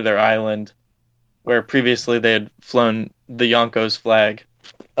protection over their island, where previously they had flown the Yonko's flag.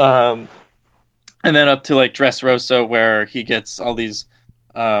 And then up to like Dressrosa, where he gets all these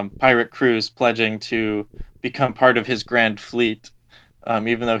pirate crews pledging to become part of his grand fleet,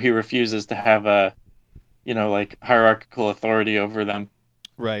 even though he refuses to have a, you know, like hierarchical authority over them.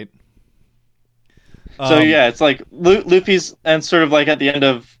 Right. So yeah, it's like Luffy's, and sort of like at the end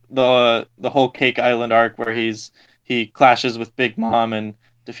of the whole Cake Island arc, where he clashes with Big Mom and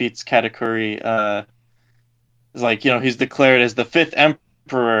defeats Katakuri. Is like, you know, he's declared as the fifth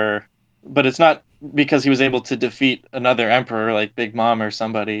emperor, but it's not because he was able to defeat another emperor like Big Mom or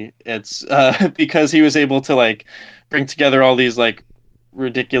somebody. It's because he was able to like bring together all these like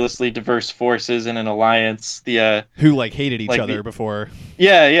ridiculously diverse forces in an alliance. Who like hated each like other before.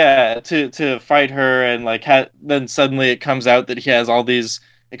 Yeah, to fight her, and like then suddenly it comes out that he has all these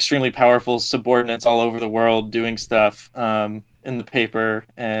extremely powerful subordinates all over the world doing stuff in the paper,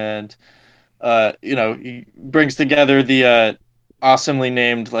 and you know, he brings together the awesomely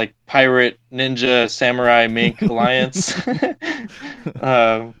named like pirate ninja samurai mink alliance.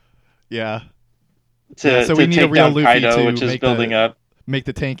 Yeah. So we need a take real down Luffy Kaido, to which is building up. Make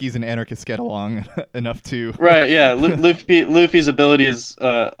the tankies and anarchists get along enough to. Right, yeah. Luffy's ability is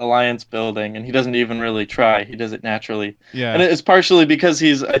alliance building, and he doesn't even really try. He does it naturally. Yeah. And it's partially because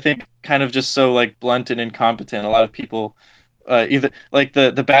he's, I think, kind of just so like blunt and incompetent. A lot of people, either like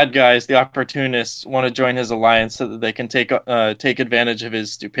the bad guys, the opportunists, want to join his alliance so that they can take advantage of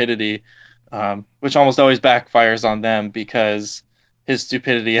his stupidity, which almost always backfires on them because his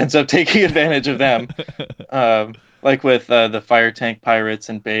stupidity ends up taking advantage of them. Like with the Fire Tank Pirates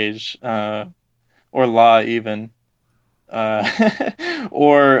and Beige, or Law even,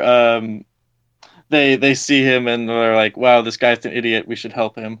 or they see him and they're like, "Wow, this guy's an idiot. We should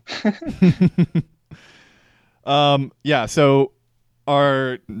help him." Yeah. So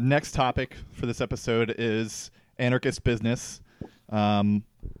our next topic for this episode is anarchist business.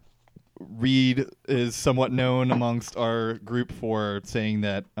 Reed is somewhat known amongst our group for saying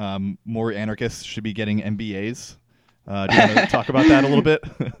that more anarchists should be getting MBAs. Do you want to talk about that a little bit?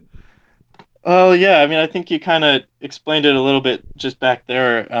 Oh yeah, I mean, I think you kind of explained it a little bit just back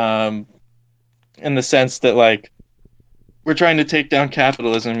there, in the sense that like we're trying to take down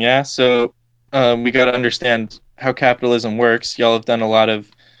capitalism, yeah. So we got to understand how capitalism works. Y'all have done a lot of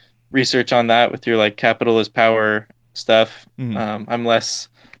research on that with your like capitalist power stuff. Mm-hmm. I'm less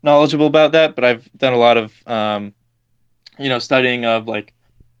knowledgeable about that, but I've done a lot of you know, studying of like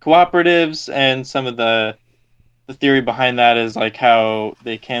cooperatives, and some of the theory behind that is like how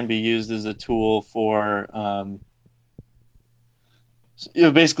they can be used as a tool for you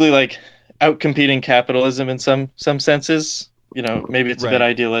know, basically like outcompeting capitalism in some senses. You know, maybe it's a bit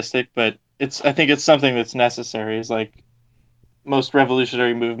idealistic, but I think it's something that's necessary. Is like most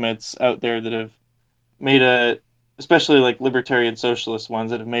revolutionary movements out there that have made especially like libertarian socialist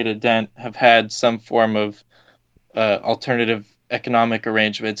ones that have made a dent, have had some form of alternative economic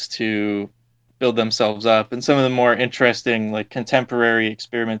arrangements to build themselves up. And some of the more interesting like contemporary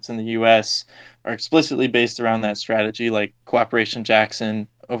experiments in the US are explicitly based around that strategy, like Cooperation Jackson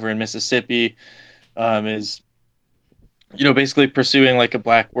over in Mississippi is, you know, basically pursuing like a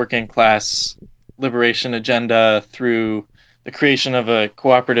black working class liberation agenda through the creation of a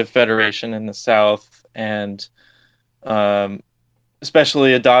cooperative federation in the South, and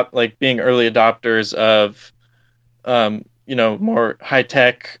especially being early adopters of more high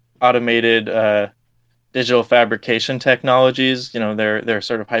tech automated digital fabrication technologies. Their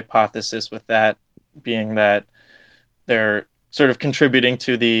sort of hypothesis with that being that they're sort of contributing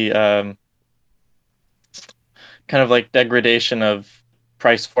to the kind of like degradation of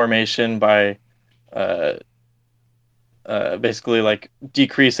price formation by uh, basically like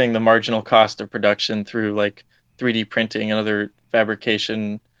decreasing the marginal cost of production through like 3D printing and other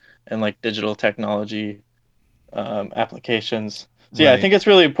fabrication and like digital technology applications. So yeah, I Right. think it's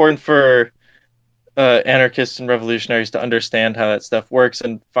really important for anarchists and revolutionaries to understand how that stuff works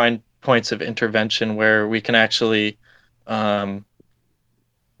and find points of intervention where we can actually, um,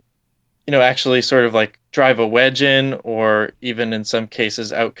 actually sort of like drive a wedge in, or even in some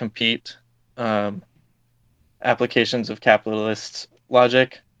cases outcompete um, applications of capitalist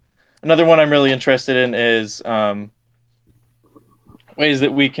logic. Another one I'm really interested in is ways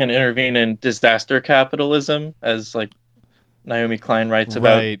that we can intervene in disaster capitalism, as like Naomi Klein writes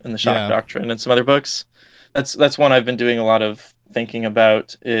about Right. in the Shock Yeah. Doctrine and some other books. That's one I've been doing a lot of thinking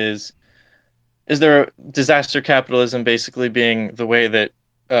about. Is there disaster capitalism basically being the way that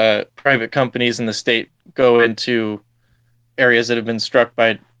private companies and the state go into areas that have been struck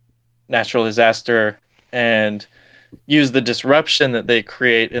by natural disaster and use the disruption that they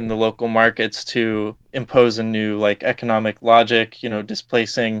create in the local markets to impose a new like economic logic,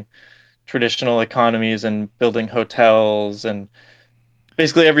 displacing traditional economies and building hotels and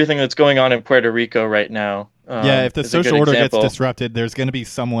basically everything that's going on in Puerto Rico right now Yeah, if the is a good social order gets example. disrupted, there's going to be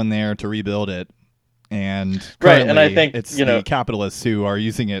someone there to rebuild it. And Right, and I currently, think, it's the capitalists who are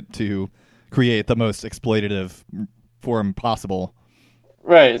using it to create the most exploitative form possible.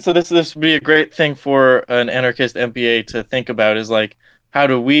 right. So this would be a great thing for an anarchist MBA to think about is like how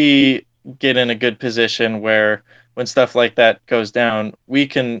do we get in a good position where when stuff like that goes down, we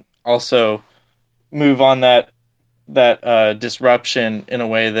can also move on that disruption in a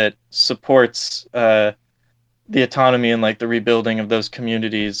way that supports the autonomy and like the rebuilding of those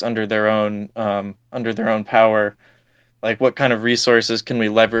communities under their own power. Like what kind of resources can we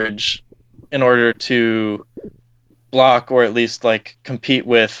leverage in order to block or at least like compete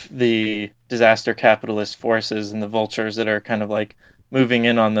with the disaster capitalist forces and the vultures that are kind of like moving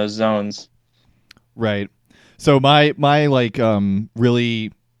in on those zones. Right. So my like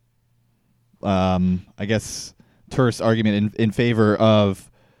really I guess terse argument in favor of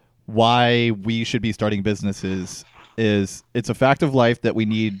why we should be starting businesses is it's a fact of life that we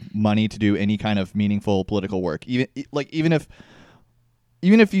need money to do any kind of meaningful political work. Even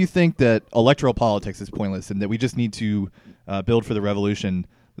if you think that electoral politics is pointless and that we just need to build for the revolution,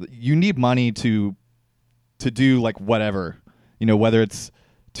 you need money to do like whatever, whether it's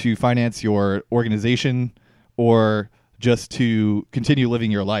to finance your organization or just to continue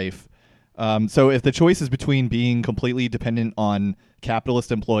living your life. So if the choice is between being completely dependent on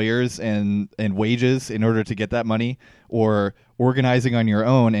capitalist employers and wages in order to get that money, or organizing on your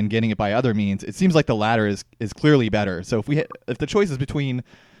own and getting it by other means, it seems like the latter is clearly better. So if the choice is between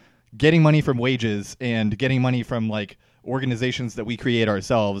getting money from wages and getting money from like organizations that we create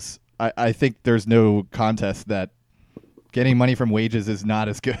ourselves, I think there's no contest that getting money from wages is not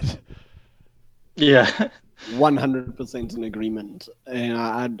as good. Yeah. 100% in agreement.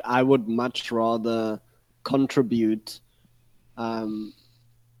 And I would much rather contribute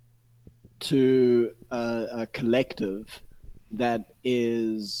to a collective that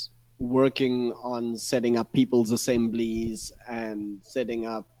is working on setting up people's assemblies and setting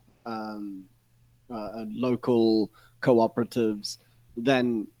up local cooperatives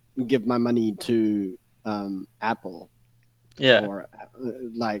than give my money to Apple Yeah. or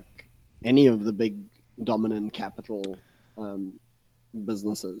like any of the big dominant capital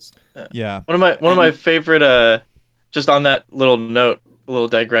businesses. Yeah. One of my favorite just on that little note, a little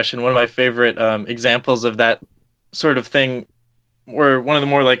digression, one of my favorite examples of that sort of thing, or one of the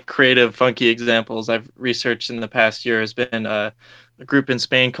more like creative, funky examples I've researched in the past year has been a group in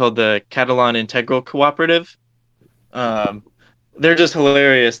Spain called the Catalan Integral Cooperative. They're just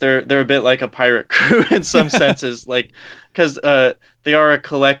hilarious. They're a bit like a pirate crew in some senses, like because they are a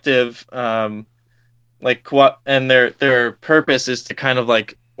collective, and their purpose is to kind of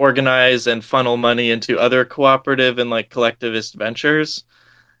like organize and funnel money into other cooperative and like collectivist ventures.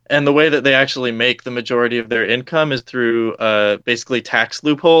 And the way that they actually make the majority of their income is through basically tax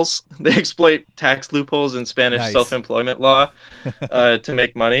loopholes. They exploit tax loopholes in Spanish Nice. self-employment law to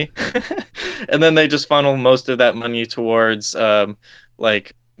make money. And then they just funnel most of that money towards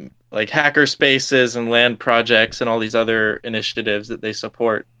like hacker spaces and land projects and all these other initiatives that they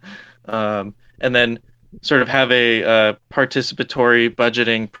support. And then sort of have a participatory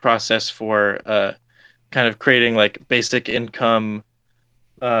budgeting process for kind of creating like basic income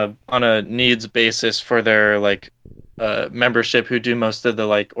on a needs basis for their like membership who do most of the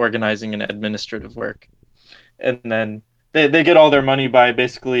like organizing and administrative work. And then they get all their money by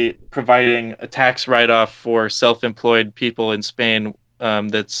basically providing a tax write-off for self-employed people in Spain,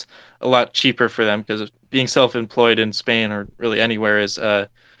 that's a lot cheaper for them because being self-employed in Spain or really anywhere is a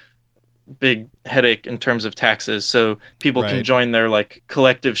big headache in terms of taxes. So people can Right. join their like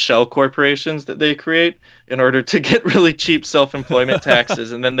collective shell corporations that they create in order to get really cheap self-employment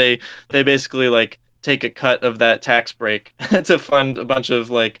taxes, and then they basically like take a cut of that tax break to fund a bunch of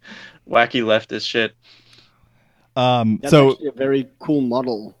like wacky leftist shit. That's So actually a very cool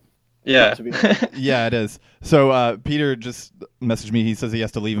model. Yeah. To be honest. yeah, it is. So Peter just messaged me. He says he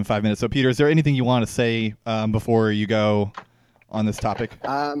has to leave in 5 minutes. So Peter, is there anything you want to say before you go on this topic?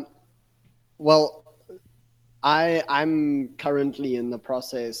 Well, I'm currently in the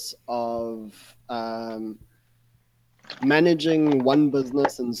process of managing one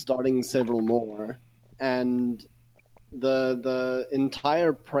business and starting several more, and the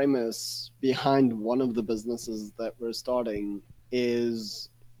entire premise behind one of the businesses that we're starting is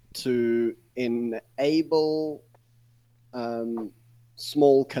to enable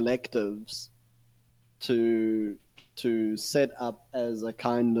small collectives to set up as a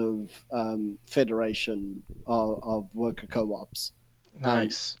kind of federation of worker co-ops.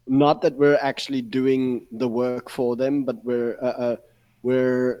 Nice. Not that we're actually doing the work for them, but we're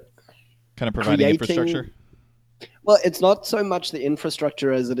Kind of providing creating- infrastructure? well, it's not so much the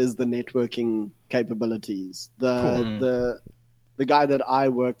infrastructure as it is the networking capabilities. The guy that I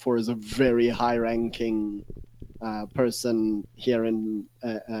work for is a very high-ranking person here in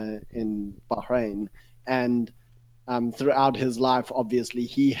Bahrain, and throughout his life, obviously,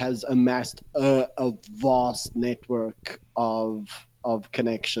 he has amassed a vast network of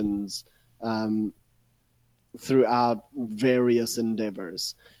connections throughout various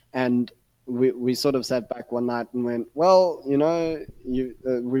endeavors. And we sort of sat back one night and went, well,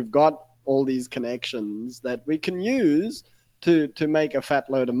 we've got all these connections that we can use to make a fat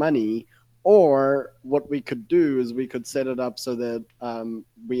load of money. Or what we could do is we could set it up so that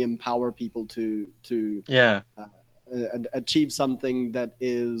we empower people to achieve something that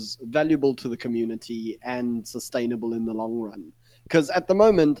is valuable to the community and sustainable in the long run. Because at the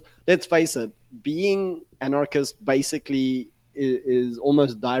moment, let's face it, being anarchist basically is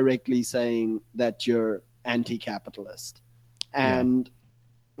almost directly saying that you're anti-capitalist. And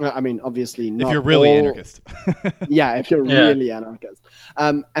I mean, obviously not If you're really all- anarchist. yeah, if you're really anarchist.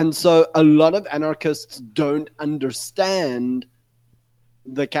 And so a lot of anarchists don't understand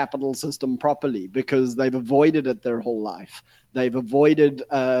the capital system properly because they've avoided it their whole life. They've avoided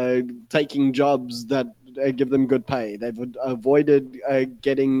taking jobs that give them good pay. They've avoided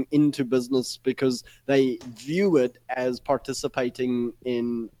getting into business because they view it as participating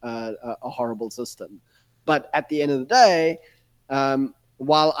in a horrible system. But at the end of the day,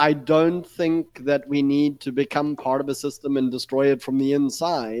 while I don't think that we need to become part of a system and destroy it from the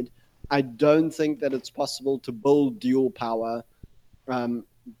inside, I don't think that it's possible to build dual power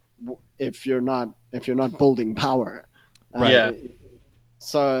if you're not building power. Right.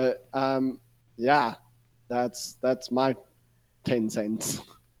 So that's my 10 cents.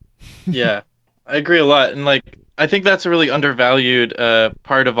 Yeah, I agree a lot, and like I think that's a really undervalued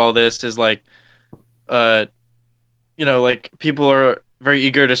part of all this is like, like people are very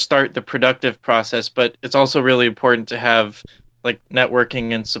eager to start the productive process, but it's also really important to have like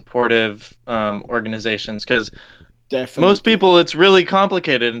networking and supportive organizations because most people it's really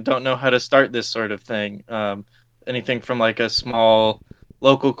complicated and don't know how to start this sort of thing. Anything from like a small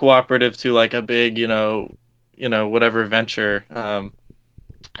local cooperative to like a big, whatever venture.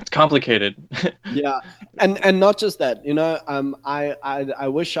 It's complicated. Yeah, and not just that. I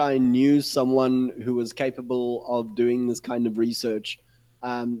wish I knew someone who was capable of doing this kind of research.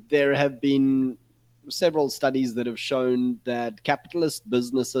 There have been several studies that have shown that capitalist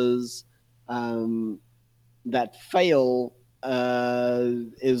businesses that fail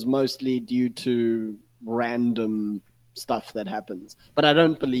is mostly due to random stuff that happens. But I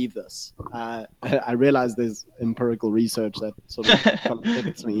don't believe this. I realize there's empirical research that sort of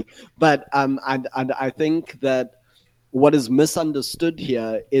contradicts me. But I think that what is misunderstood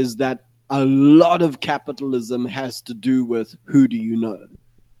here is that a lot of capitalism has to do with who do you know.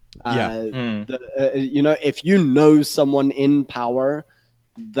 If you know someone in power,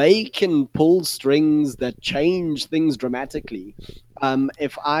 they can pull strings that change things dramatically.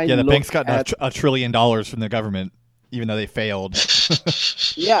 The bank's got $1 trillion from the government. even though they failed.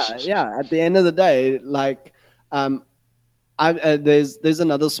 Yeah. At the end of the day, like, there's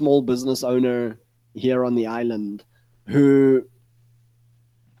another small business owner here on the island who,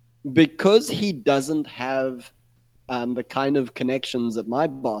 because he doesn't have the kind of connections that my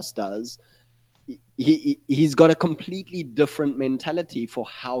boss does, he's got a completely different mentality for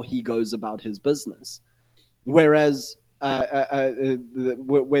how he goes about his business. Whereas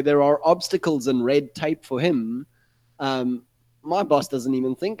where there are obstacles and red tape for him, my boss doesn't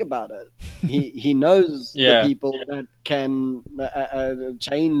even think about it. He knows the people that can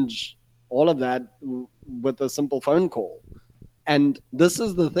change all of that with a simple phone call. And this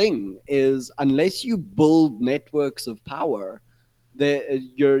is the thing: is unless you build networks of power,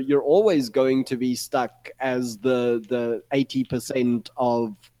 you're always going to be stuck as the 80%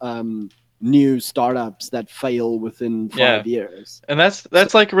 of new startups that fail within 5 years. And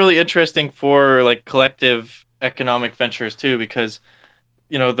that's like really interesting for like collective economic ventures too, because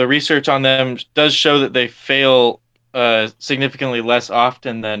the research on them does show that they fail significantly less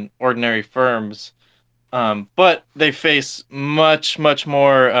often than ordinary firms, but they face much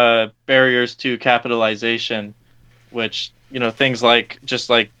more barriers to capitalization, which things like just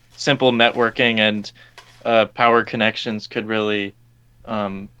like simple networking and power connections could really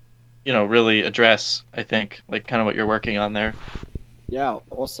really address, I think, like kind of what you're working on there. Yeah,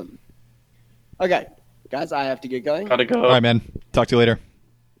 awesome. Okay, guys, I have to get going. Gotta go. All right, man. Talk to you later.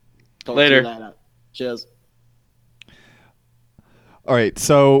 Talk to you later. Cheers. All right,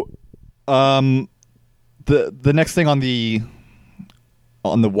 so the next thing on the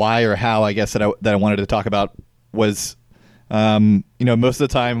why or how, I guess, that I wanted to talk about was most of the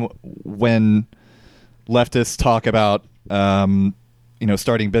time when leftists talk about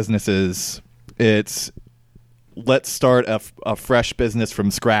starting businesses, it's let's start a fresh business from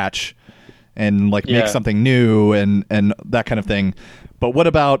scratch and like make something new and that kind of thing. But what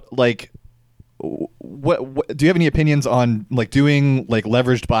about like what do you have any opinions on like doing like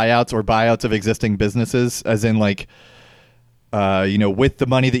leveraged buyouts or buyouts of existing businesses, as in like with the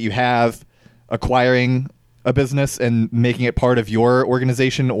money that you have, acquiring a business and making it part of your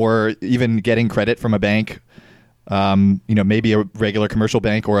organization, or even getting credit from a bank, maybe a regular commercial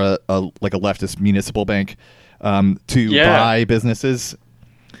bank or a leftist municipal bank, to buy businesses?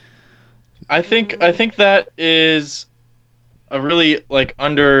 I think that is a really like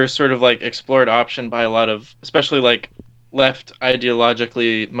under sort of like explored option by a lot of, especially like left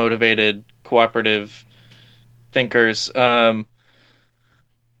ideologically motivated cooperative thinkers.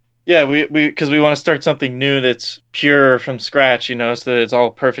 We because we want to start something new that's pure from scratch, so that it's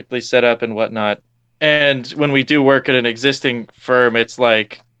all perfectly set up and whatnot. And when we do work at an existing firm, it's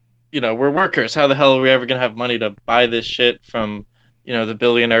like, we're workers. How the hell are we ever going to have money to buy this shit from, the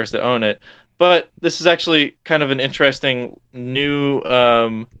billionaires that own it? But this is actually kind of an interesting new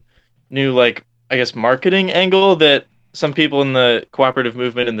like, I guess, marketing angle that some people in the cooperative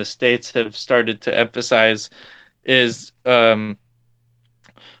movement in the States have started to emphasize is, I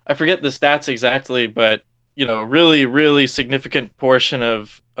forget the stats exactly, but, really, really significant portion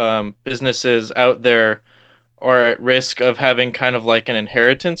of businesses out there are at risk of having kind of like an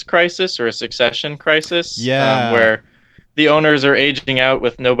inheritance crisis or a succession crisis, where the owners are aging out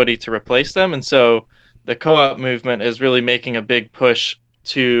with nobody to replace them. And so the co-op movement is really making a big push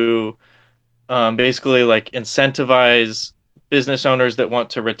to basically like incentivize business owners that want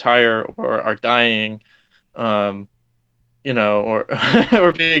to retire or are dying, or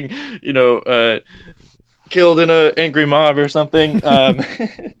or being, killed in an angry mob or something,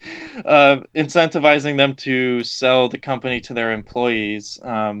 incentivizing them to sell the company to their employees,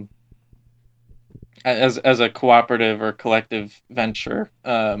 as a cooperative or collective venture,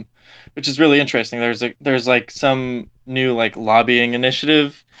 which is really interesting. There's like some new like lobbying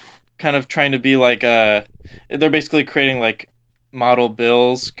initiative, kind of trying to be like they're basically creating like model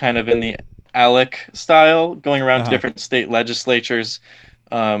bills, kind of in the ALEC style, going around to different state legislatures,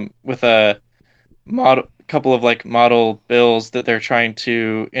 with a couple of like model bills that they're trying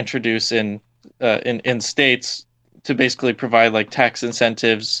to introduce in states to basically provide like tax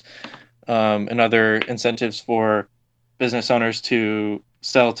incentives, and other incentives for business owners to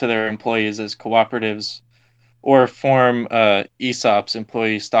sell to their employees as cooperatives, or form ESOPs,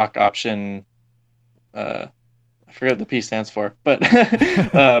 employee stock option. I forget what the P stands for, but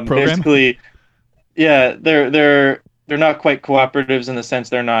basically, they're not quite cooperatives in the sense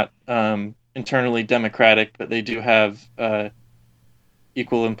they're not internally democratic, but they do have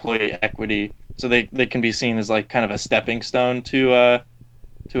equal employee equity, so they can be seen as like kind of a stepping stone to a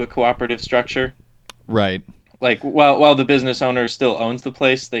cooperative structure. Right. Like while the business owner still owns the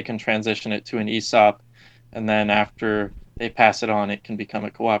place, they can transition it to an ESOP and then after they pass it on, it can become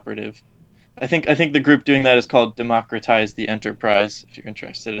a cooperative. I think the group doing that is called Democratize the Enterprise. If you're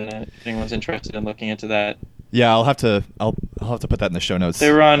interested in it, if anyone's interested in looking into that. Yeah, I'll have to put that in the show notes.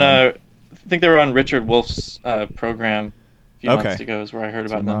 They were on I think they were on Richard Wolff's program a few months ago, is where I heard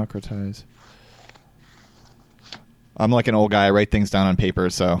about them. Democratize. I'm like an old guy. I write things down on paper,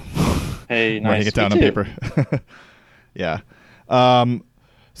 so hey, nice. Writing it down on paper. Yeah.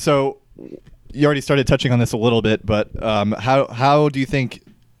 So you already started touching on this a little bit, but how do you think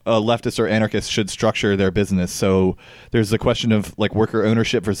leftists or anarchists should structure their business? So there's the question of like worker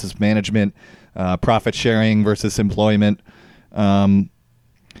ownership versus management, profit sharing versus employment.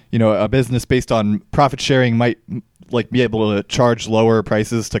 A business based on profit sharing might like be able to charge lower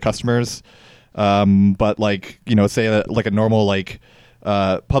prices to customers, but say like a normal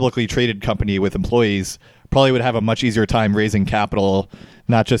publicly traded company with employees probably would have a much easier time raising capital,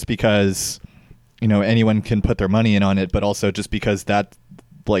 not just because anyone can put their money in on it, but also just because that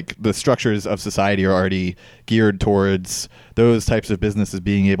the structures of society are already geared towards those types of businesses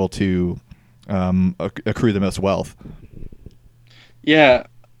being able to accrue the most wealth. Yeah,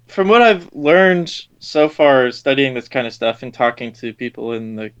 from what I've learned so far studying this kind of stuff and talking to people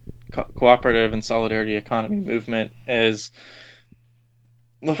in the cooperative and solidarity economy movement is,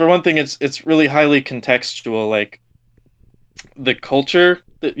 well, for one thing, it's really highly contextual. Like the culture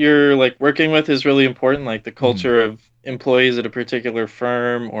that you're working with is really important. Like the culture of employees at a particular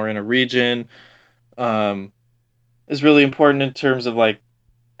firm or in a region is really important in terms of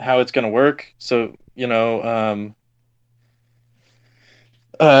how it's going to work. So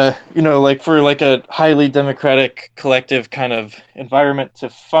for a highly democratic collective kind of environment to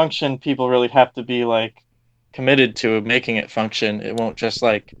function, people really have to be committed to making it function. It won't just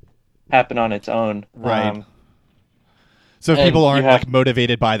happen on its own. Right. So if people aren't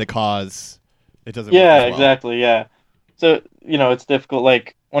motivated by the cause, it doesn't work as well. Exactly. Yeah. So, it's difficult.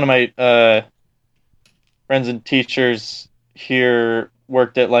 One of my friends and teachers here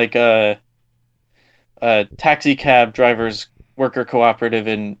worked at a taxi cab drivers worker cooperative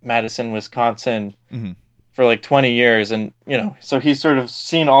in Madison, Wisconsin for 20 years. And, so he's sort of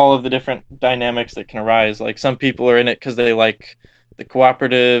seen all of the different dynamics that can arise. Some people are in it because they like the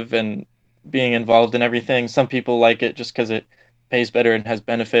cooperative and being involved in everything. Some people like it just because it pays better and has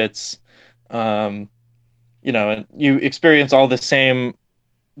benefits. And you experience all the same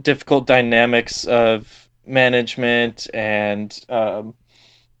difficult dynamics of management and, kind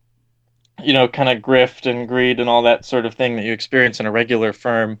of grift and greed and all that sort of thing that you experience in a regular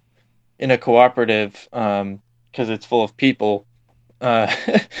firm in a cooperative, because it's full of people.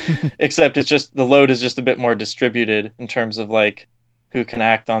 Except it's just the load is just a bit more distributed in terms of who can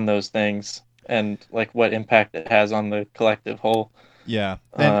act on those things and what impact it has on the collective whole. Yeah.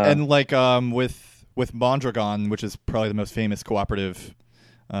 And with Mondragon, which is probably the most famous cooperative,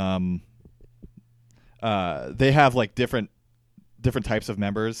 they have different types of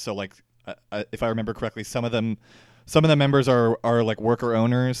members. So if I remember correctly, some of the members are worker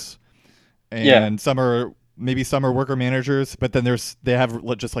owners, and some are worker managers, but then they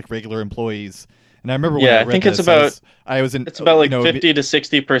have just regular employees. And I remember when I read think this, it's about it's about 50 to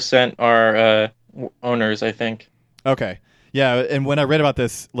 60% are owners, I think. Okay. Yeah, and when I read about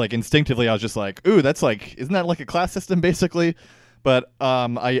this, instinctively, I was just like, "Ooh, that's isn't that a class system, basically?" But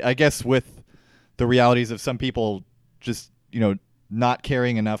I guess with the realities of some people just not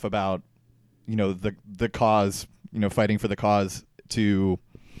caring enough about the cause, fighting for the cause to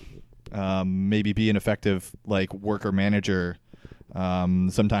maybe be an effective worker manager,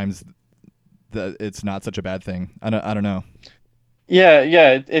 sometimes it's not such a bad thing. I don't know.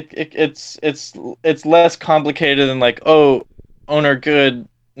 Yeah, it's less complicated than owner good,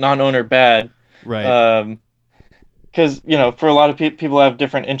 non-owner bad. Right. Because for a lot of people have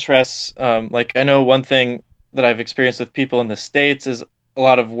different interests. I know one thing that I've experienced with people in the States is a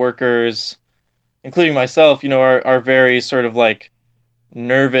lot of workers, including myself, are very sort of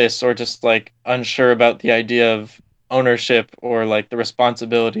nervous or just unsure about the idea of ownership or the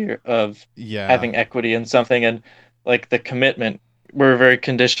responsibility of having equity in something, and the commitment. We're very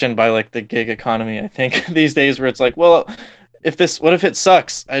conditioned by the gig economy, I think, these days, where it's well, what if it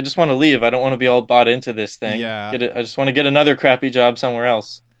sucks? I just want to leave. I don't want to be all bought into this thing. Yeah. I just want to get another crappy job somewhere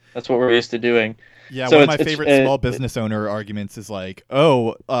else. That's what we're used to doing. Yeah, so one of my favorite small business owner arguments is so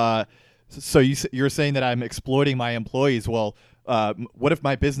you're saying that I'm exploiting my employees. Well, what if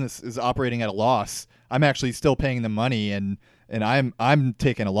my business is operating at a loss? I'm actually still paying them money, and I'm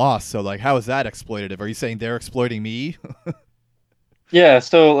taking a loss. So how is that exploitative? Are you saying they're exploiting me? Yeah,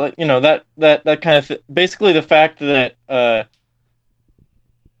 so that kind of basically the fact that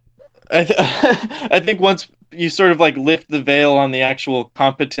I think once you sort of like lift the veil on the actual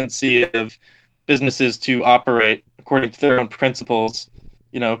competency of businesses to operate according to their own principles,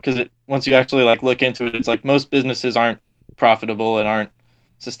 because once you actually like look into it, it's like most businesses aren't profitable and aren't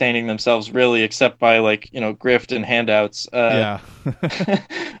sustaining themselves really, except by like grift and handouts. Yeah.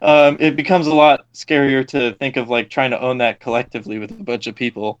 It becomes a lot scarier to think of like trying to own that collectively with a bunch of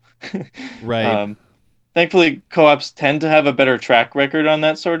people. Right. Thankfully, co-ops tend to have a better track record on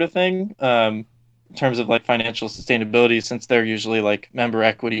that sort of thing, in terms of like financial sustainability, since they're usually like member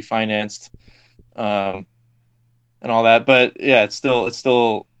equity financed, and all that. But yeah, it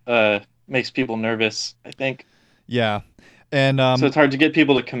still makes people nervous, I think. Yeah. And so it's hard to get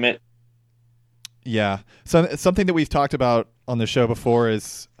people to commit. Yeah. So something that we've talked about on the show before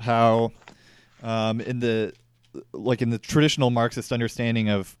is how in the traditional Marxist understanding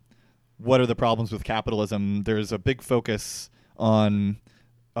of what are the problems with capitalism, there's a big focus on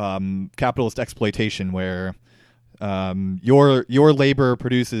capitalist exploitation where your labor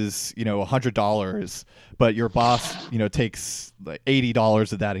produces $100, but your boss takes like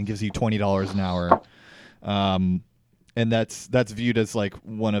 $80 of that and gives you $20 an hour, and that's viewed as like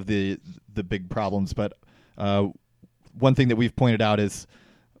one of the big problems. But one thing that we've pointed out is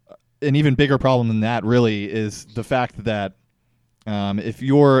an even bigger problem than that really is the fact that if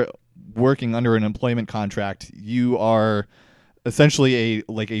you're working under an employment contract, you are essentially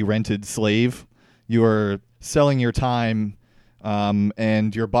a rented slave. You're selling your time,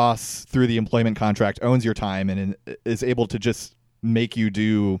 and your boss through the employment contract owns your time and is able to just make you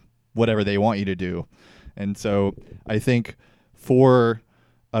do whatever they want you to do. And so I think for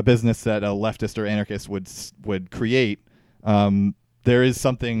a business that a leftist or anarchist would create, there is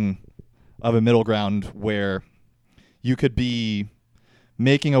something of a middle ground where you could be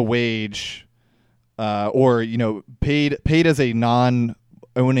making a wage, or paid as a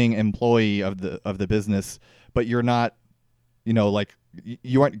non-owning employee of the business, but you're not,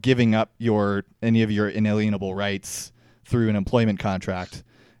 you aren't giving up any of your inalienable rights through an employment contract,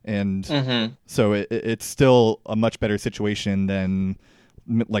 and so it's still a much better situation than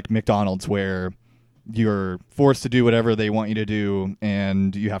like McDonald's, where you're forced to do whatever they want you to do,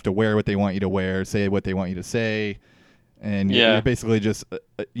 and you have to wear what they want you to wear, say what they want you to say. And you're basically just,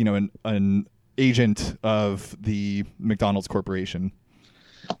 an agent of the McDonald's corporation.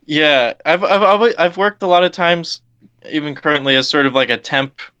 Yeah, I've worked a lot of times, even currently, as sort of like a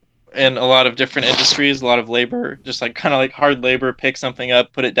temp in a lot of different industries, a lot of labor, just like kind of like hard labor, pick something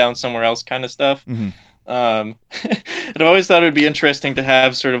up, put it down somewhere else kind of stuff. Mm-hmm. And I've always thought it would be interesting to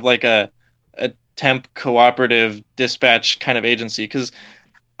have sort of like a temp cooperative dispatch kind of agency, because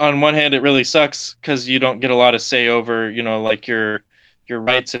on one hand, it really sucks because you don't get a lot of say over, like your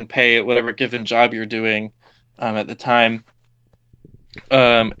rights and pay at whatever given job you're doing at the time.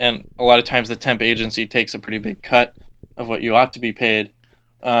 And a lot of times the temp agency takes a pretty big cut of what you ought to be paid.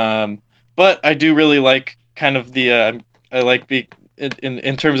 But I do really like kind of I like being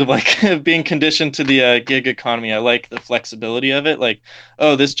in terms of like being conditioned to the gig economy. I like the flexibility of it. Like,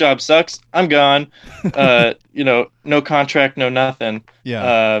 oh, this job sucks, I'm gone. No contract, no nothing.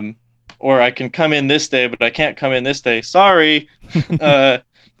 Yeah. Or I can come in this day, but I can't come in this day. Sorry, to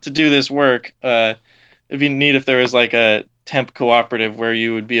do this work. It'd be neat if there was like a temp cooperative where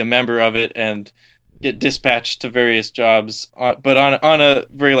you would be a member of it and get dispatched to various jobs, but on a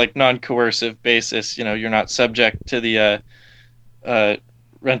very like non-coercive basis. You're not subject to the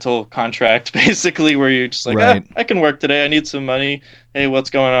rental contract, basically, where you're just like, right. I can work today, I need some money, hey, what's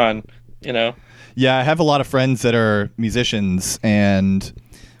going on? Yeah, I have a lot of friends that are musicians, and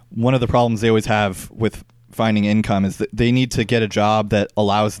one of the problems they always have with finding income is that they need to get a job that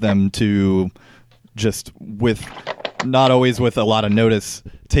allows them to just, with not always with a lot of notice,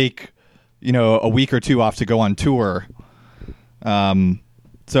 take a week or two off to go on tour.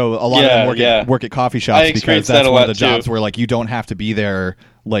 So a lot of them work at coffee shops, because that's one of the jobs where like you don't have to be there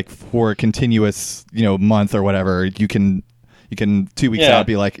like for a continuous month or whatever. You can 2 weeks out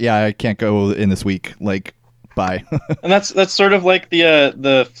be like, yeah, I can't go in this week, like, bye. And that's sort of like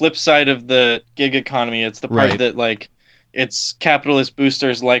the flip side of the gig economy. It's the part that like it's capitalist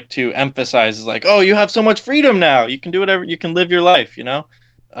boosters like to emphasize, is like, oh, you have so much freedom now, you can do whatever, you can live your life,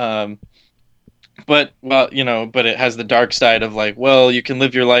 but it has the dark side of like, well, you can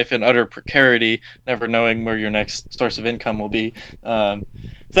live your life in utter precarity, never knowing where your next source of income will be.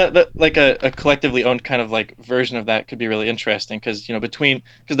 That like a collectively owned kind of like version of that could be really interesting, because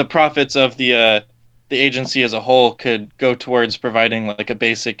because the profits of the agency as a whole could go towards providing like a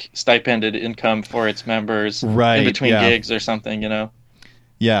basic stipended income for its members in between gigs or something.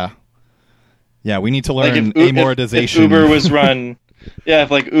 Yeah, we need to learn like amortization. If Uber was run. yeah,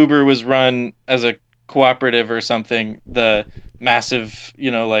 if like Uber was run as a cooperative or something, the massive,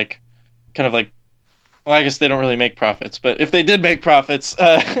 like kind of like, well, I guess they don't really make profits, but if they did make profits,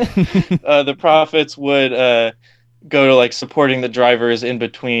 the profits would go to like supporting the drivers in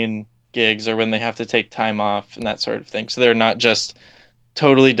between gigs or when they have to take time off and that sort of thing. So they're not just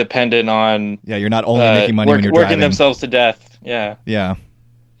totally dependent on Yeah, you're not only making money when you're working driving. themselves to death. Yeah. Yeah.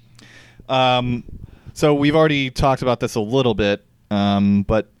 So we've already talked about this a little bit,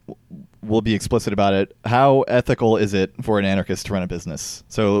 but we'll be explicit about it. How ethical is it for an anarchist to run a business?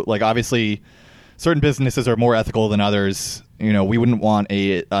 So, like, obviously, certain businesses are more ethical than others. You know, I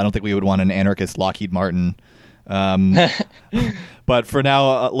don't think we would want an anarchist Lockheed Martin. But for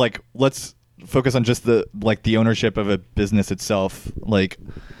now, let's focus on just the ownership of a business itself. Like,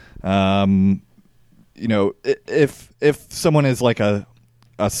 if someone is like a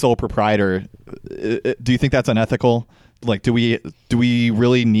sole proprietor, do you think that's unethical? Like, do we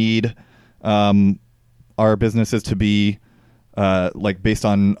really need our businesses to be based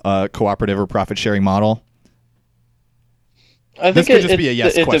on a cooperative or profit sharing model? I think this could just be a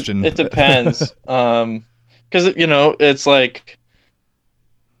yes question. It depends, because it's like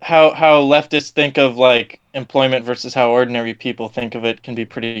how leftists think of like employment versus how ordinary people think of it can be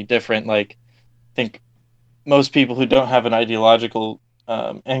pretty different. Like, I think most people who don't have an ideological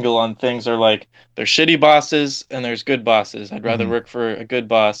angle on things are like, there's shitty bosses and there's good bosses. I'd rather work for a good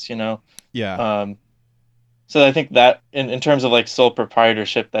boss, Yeah. So I think that in terms of like sole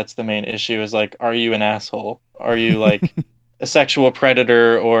proprietorship, that's the main issue is like, are you an asshole? Are you like a sexual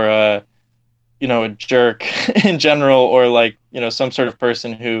predator or a jerk in general, or like, some sort of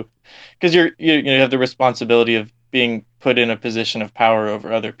person who, because you have the responsibility of being put in a position of power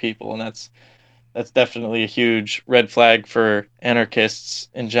over other people. And that's definitely a huge red flag for anarchists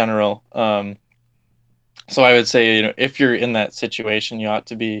in general. So I would say, if you're in that situation, you ought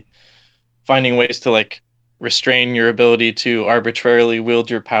to be finding ways to like restrain your ability to arbitrarily wield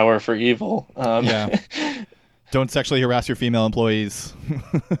your power for evil. Yeah. Don't sexually harass your female employees.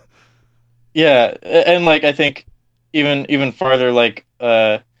 Yeah, and like I think even farther, like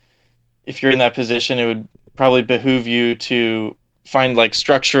if you're in that position, it would probably behoove you to find like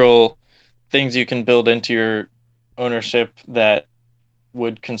structural things you can build into your ownership that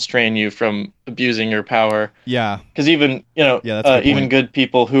would constrain you from abusing your power. Yeah. Because even that's a good even point. good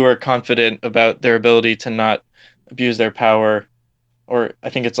people who are confident about their ability to not abuse their power, or I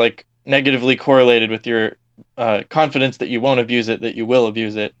think it's like negatively correlated with your confidence that you won't abuse it, that you will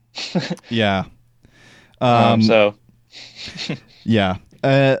abuse it. Yeah. So Yeah.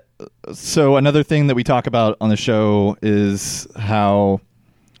 So another thing that we talk about on the show is how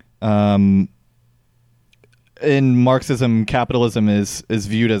in Marxism, capitalism is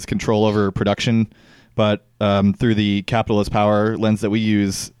viewed as control over production, but through the capitalist power lens that we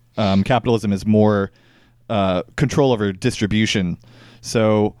use, capitalism is more control over distribution.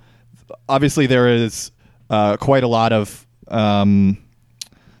 So obviously there is quite a lot of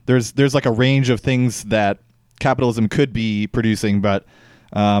there's like a range of things that capitalism could be producing, but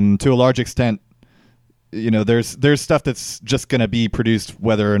to a large extent, there's stuff that's just going to be produced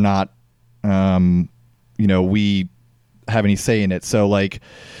whether or not we have any say in it. So, like,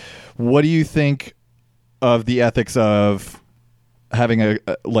 what do you think of the ethics of having an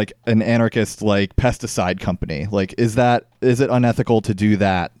anarchist like pesticide company? Like, is it unethical to do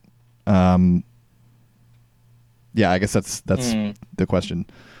that? Yeah, I guess that's the question.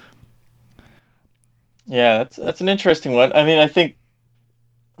 Yeah, that's an interesting one. I mean, I think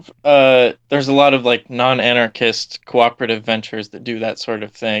there's a lot of like non-anarchist cooperative ventures that do that sort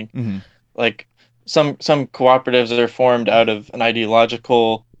of thing. Mm-hmm. Like some cooperatives are formed out of an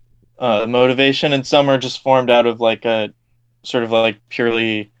ideological motivation, and some are just formed out of like a sort of like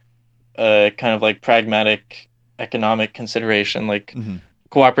purely kind of like pragmatic economic consideration, like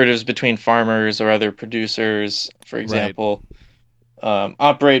cooperatives between farmers or other producers, for example. Right.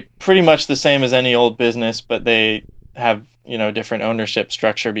 Operate pretty much the same as any old business, but they have different ownership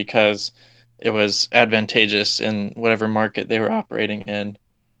structure because it was advantageous in whatever market they were operating in.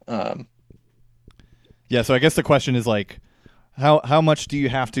 Yeah, so I guess the question is like, how much do you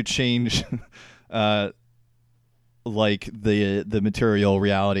have to change, like the material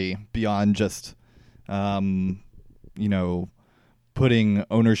reality beyond just, putting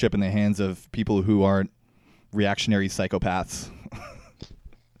ownership in the hands of people who aren't reactionary psychopaths?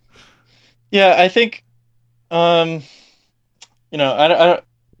 Yeah, I think, I don't,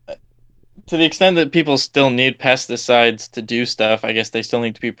 to the extent that people still need pesticides to do stuff, I guess they still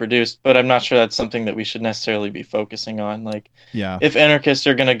need to be produced, but I'm not sure that's something that we should necessarily be focusing on. Like, Yeah. if anarchists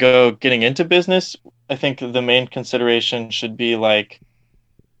are going to go getting into business, I think the main consideration should be like,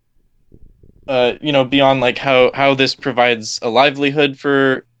 beyond like how this provides a livelihood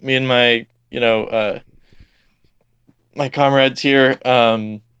for me and my, my comrades here.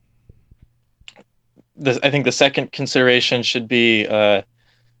 I think the second consideration should be,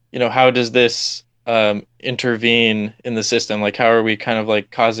 how does this intervene in the system? Like, how are we kind of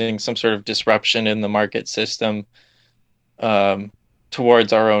like causing some sort of disruption in the market system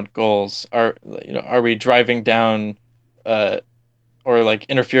towards our own goals? Are we driving down or like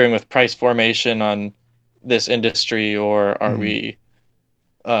interfering with price formation on this industry, or are we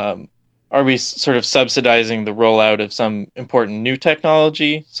sort of subsidizing the rollout of some important new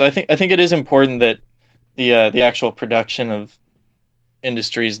technology? So I think it is important that the actual production of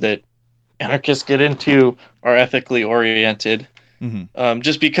industries that anarchists get into are ethically oriented.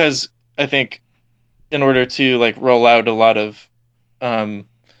 Just because I think in order to like roll out a lot of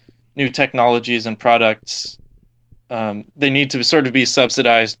new technologies and products, they need to sort of be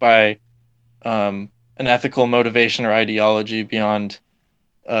subsidized by an ethical motivation or ideology beyond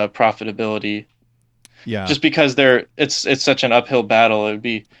profitability. Yeah. Just because it's such an uphill battle,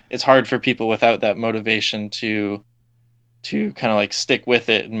 it's hard for people without that motivation to kind of like stick with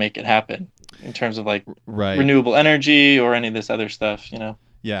it and make it happen in terms of like renewable energy or any of this other stuff,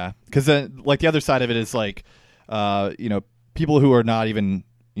 Yeah, because then like the other side of it is like, people who are not even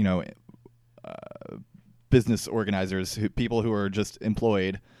business organizers, people who are just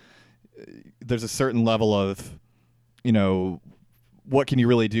employed. There's a certain level of, what can you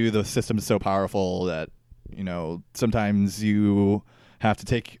really do? The system is so powerful that, sometimes you have to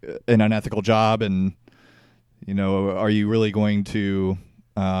take an unethical job, and, are you really going to,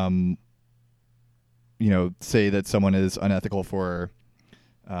 say that someone is unethical for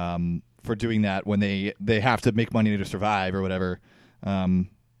doing that when they have to make money to survive or whatever.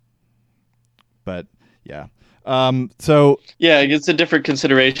 But yeah. So yeah, it's a different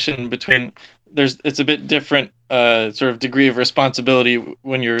consideration between it's a bit different sort of degree of responsibility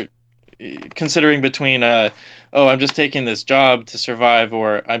when you're considering between I'm just taking this job to survive,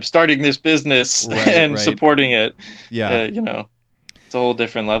 or I'm starting this business and supporting it. Yeah. It's a whole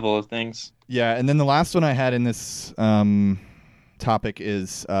different level of things. Yeah, and then the last one I had in this topic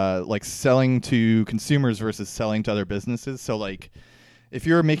is like selling to consumers versus selling to other businesses. So like if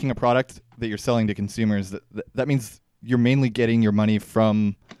you're making a product that you're selling to consumers, that means you're mainly getting your money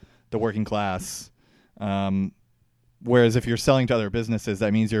from the working class. Whereas if you're selling to other businesses,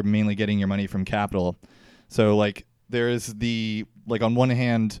 that means you're mainly getting your money from capital. So like there is on one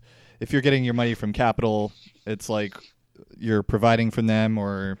hand, if you're getting your money from capital, it's like you're providing for them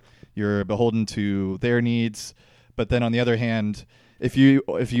or you're beholden to their needs. But then on the other hand, if you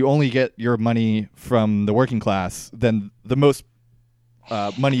only get your money from the working class, then the most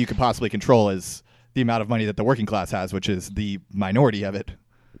money you could possibly control is the amount of money that the working class has, which is the minority of it.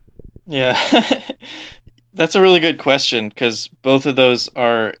 Yeah. That's a really good question, because both of those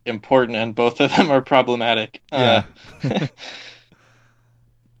are important and both of them are problematic. Yeah.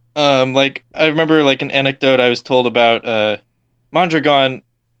 Like I remember like an anecdote I was told about Mondragon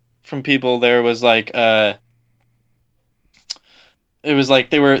from people there was like it was like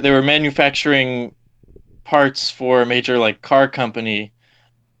they were manufacturing parts for a major like car company,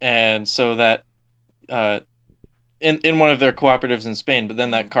 and so that in one of their cooperatives in Spain, but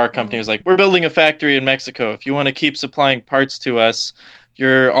then that car company was like, we're building a factory in Mexico. If you want to keep supplying parts to us,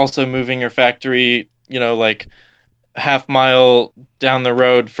 you're also moving your factory, like half mile down the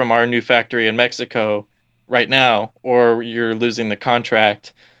road from our new factory in Mexico right now, or you're losing the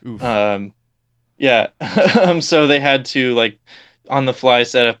contract. Yeah. So they had to like on the fly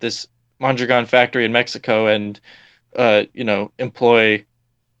set up this Mondragon factory in Mexico and, employ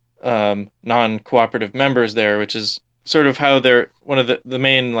non-cooperative members there, which is sort of how they're one of the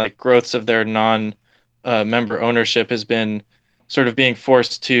main like growths of their non-member ownership has been sort of being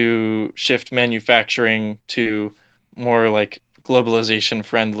forced to shift manufacturing to more like globalization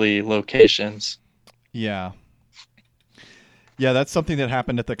friendly locations. Yeah, that's something that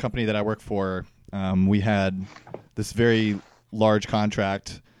happened at the company that I work for. We had this very large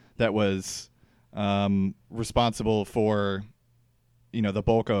contract that was responsible for the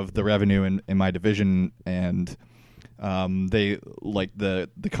bulk of the revenue in my division, and they like the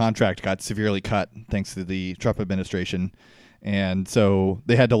contract got severely cut thanks to the Trump administration, and so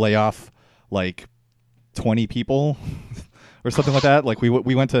they had to lay off like 20 people or something like that. Like we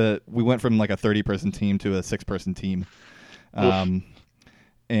went from like a 30-person team to a 6-person team,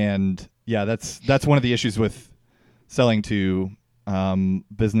 and Yeah, that's one of the issues with selling to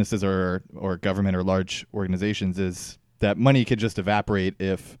businesses or government or large organizations is that money could just evaporate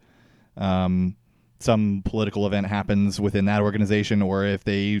if some political event happens within that organization, or if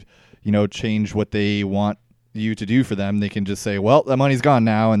they, change what they want you to do for them. They can just say, well, that money's gone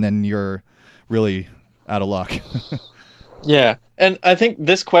now, and then you're really out of luck. Yeah, and I think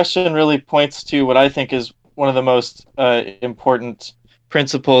this question really points to what I think is one of the most important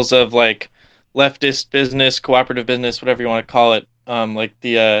principles of like leftist business, cooperative business, whatever you want to call it. Like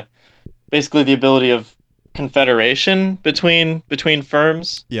the basically the ability of confederation between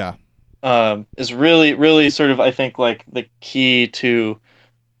firms. Yeah. Is really really sort of, I think, like the key to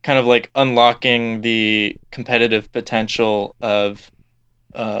kind of like unlocking the competitive potential of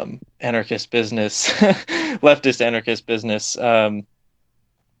anarchist business, leftist anarchist business.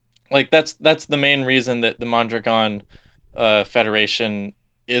 Like that's the main reason that the Mondragon Federation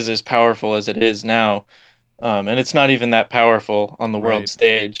is as powerful as it is now, and it's not even that powerful on the world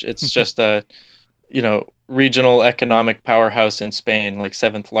stage. It's just a regional economic powerhouse in Spain, like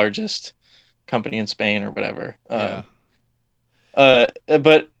seventh largest company in Spain or whatever. But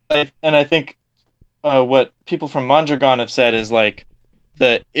I think what people from Mondragon have said is like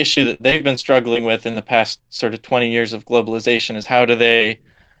the issue that they've been struggling with in the past sort of 20 years of globalization is how do they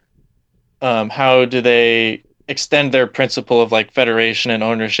extend their principle of like federation and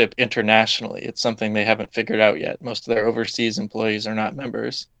ownership internationally. It's something they haven't figured out yet. Most of their overseas employees are not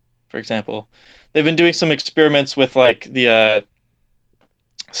members, for example. They've been doing some experiments with like the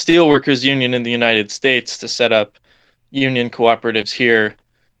Steelworkers Union in the United States to set up union cooperatives here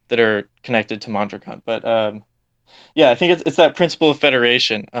that are connected to Mondragon. But I think it's that principle of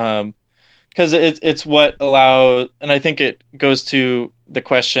federation, because it's what allows, and I think it goes to the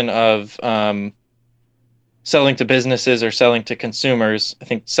question of selling to businesses or selling to consumers. I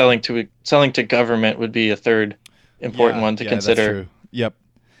think selling to government would be a third important one to consider. That's true. Yep.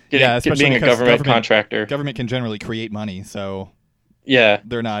 Especially being a government contractor. Government can generally create money, so yeah,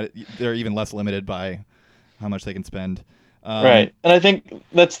 they're even less limited by how much they can spend. Right, and I think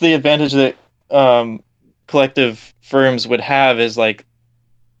that's the advantage that collective firms would have is like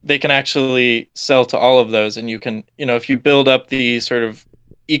they can actually sell to all of those, and you can, if you build up the sort of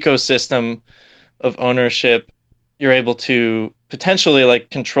ecosystem of ownership, you're able to potentially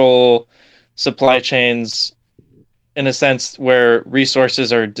like control supply chains in a sense where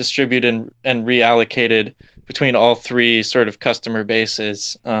resources are distributed and reallocated between all three sort of customer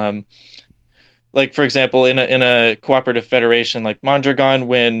bases. Like, for example, in a cooperative federation like Mondragon,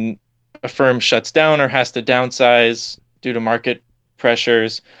 when a firm shuts down or has to downsize due to market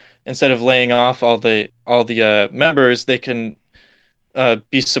pressures, instead of laying off all the members, they can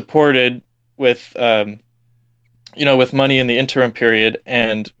be supported with with money in the interim period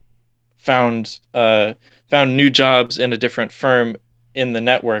and found new jobs in a different firm in the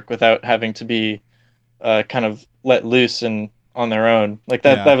network without having to be kind of let loose and on their own. Like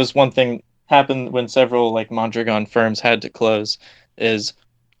that. Yeah. That was one thing happened when several like Mondragon firms had to close, is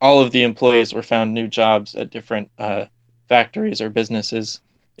all of the employees were found new jobs at different factories or businesses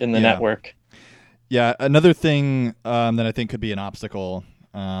in the network. Yeah, another thing that I think could be an obstacle,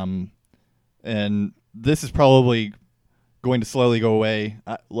 and this is probably going to slowly go away,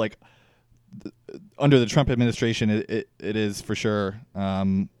 under the Trump administration, it is for sure.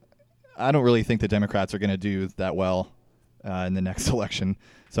 I don't really think the Democrats are going to do that well in the next election,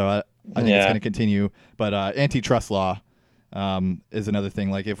 so I think it's going to continue. But antitrust law is another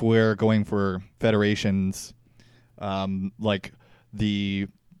thing. Like if we're going for federations, like the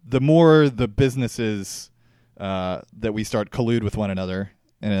more the businesses that we start collude with one another,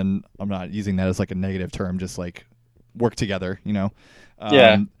 and I'm not using that as like a negative term, just like work together,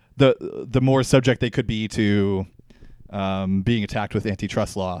 the more subject they could be to being attacked with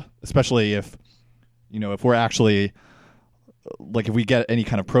antitrust law, especially if we're actually like, if we get any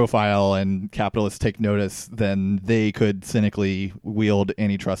kind of profile and capitalists take notice, then they could cynically wield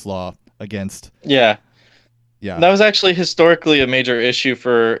antitrust law against. Yeah. That was actually historically a major issue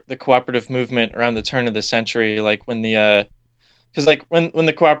for the cooperative movement around the turn of the century. Like when because like when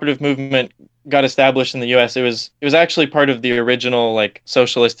the cooperative movement got established in the U.S., it was actually part of the original like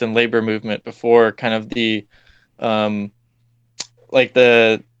socialist and labor movement before kind of the like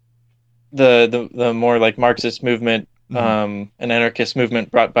the more like Marxist movement and anarchist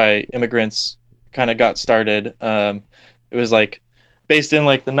movement brought by immigrants kind of got started. It was like based in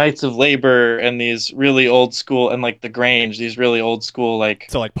like the Knights of Labor and these really old school, and like the Grange, these really old school like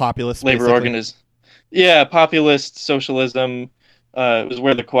populist labor organization. Yeah, populist socialism. It was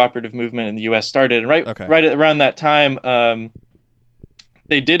where the cooperative movement in the U.S. started, and right around that time,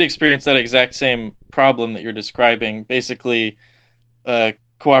 they did experience that exact same problem that you're describing. Basically,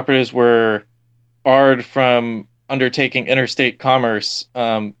 cooperatives were barred from undertaking interstate commerce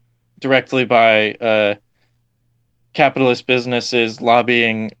directly by capitalist businesses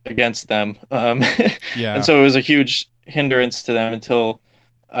lobbying against them. Yeah. And so it was a huge hindrance to them until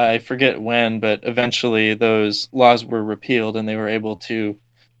I forget when, but eventually those laws were repealed and they were able to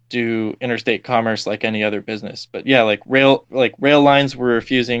do interstate commerce like any other business. But yeah, like rail lines were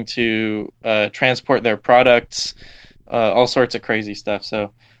refusing to transport their products, all sorts of crazy stuff.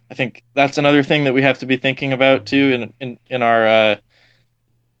 So I think that's another thing that we have to be thinking about too in our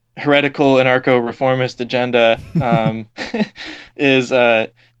heretical anarcho-reformist agenda, is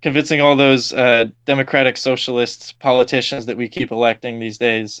convincing all those democratic socialist politicians that we keep electing these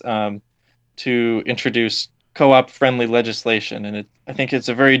days to introduce co-op friendly legislation. And I think it's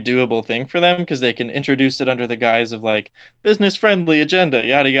a very doable thing for them because they can introduce it under the guise of like business friendly agenda,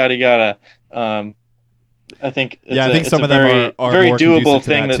 yada yada yada. I think it's some of them are very more doable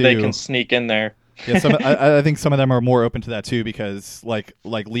thing that they too. can sneak in there. Yeah, I think some of them are more open to that too because like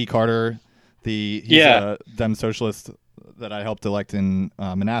Lee Carter, he's a Dem socialist that I helped elect in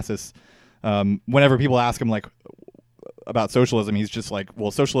Manassas. Whenever people ask him like about socialism, he's just like,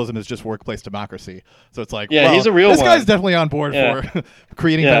 well, socialism is just workplace democracy. So it's like, he's a real this one. guy's definitely on board for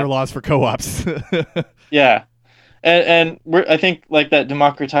creating better laws for co-ops. Yeah. And I think like that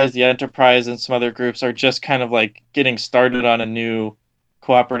Democratize the Enterprise and some other groups are just kind of like getting started on a new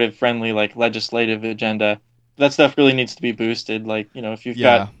cooperative friendly like legislative agenda. That stuff really needs to be boosted. Like, if you've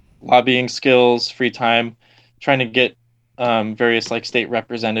got lobbying skills, free time, trying to get various like state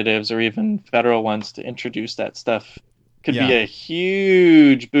representatives or even federal ones to introduce that stuff could be a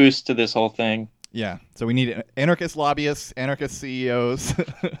huge boost to this whole thing. Yeah. So we need anarchist lobbyists, anarchist CEOs.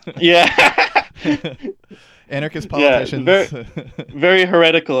 Yeah. Anarchist politicians. Yeah, very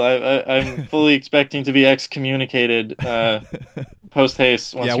heretical. I'm fully expecting to be excommunicated post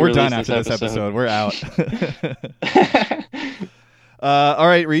haste. Yeah, we're done after this episode. We're out. All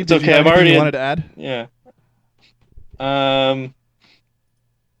right, Reed. Did you have anything you wanted to add? Yeah.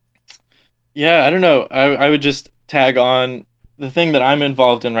 Yeah, I don't know. I would just tag on the thing that I'm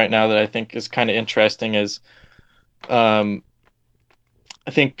involved in right now that I think is kind of interesting is I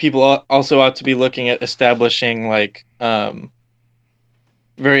think people also ought to be looking at establishing like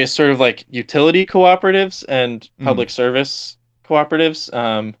various sort of like utility cooperatives and public service cooperatives.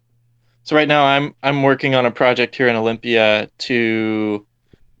 So right now I'm working on a project here in Olympia to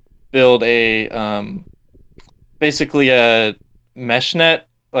build a basically a MeshNet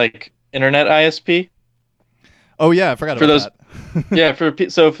like internet ISP. Oh yeah, I forgot about that. Yeah, for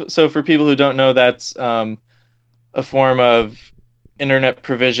people who don't know, that's a form of internet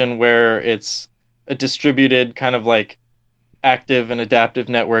provision where it's a distributed kind of like active and adaptive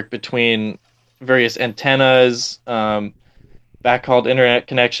network between various antennas, backhauled internet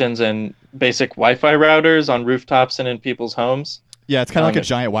connections, and basic Wi-Fi routers on rooftops and in people's homes. Yeah, it's kind of like a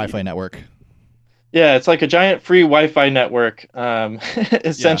giant Wi-Fi network. Yeah, it's like a giant free Wi-Fi network,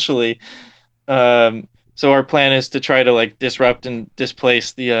 essentially. Yeah. So our plan is to try to like disrupt and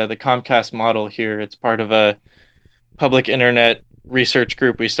displace the Comcast model here. It's part of a public internet research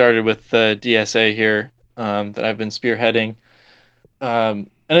group we started with the DSA here that I've been spearheading. And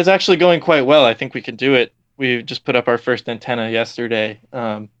it's actually going quite well. I think we can do it. We just put up our first antenna yesterday.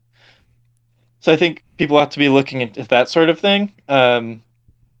 So I think people ought to be looking at that sort of thing. And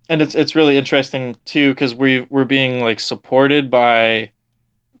it's really interesting too, because we're being like supported by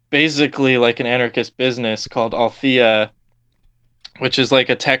basically like an anarchist business called Althea, which is like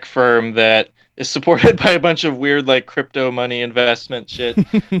a tech firm that is supported by a bunch of weird like crypto money investment shit.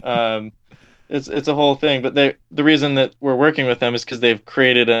 It's a whole thing. But the reason that we're working with them is because they've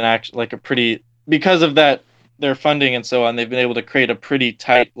created because of that, their funding and so on, they've been able to create a pretty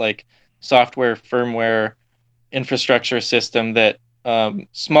tight like software firmware infrastructure system that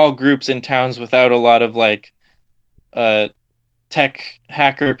small groups in towns without a lot of like tech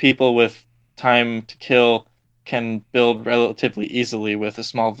hacker people with time to kill can build relatively easily with a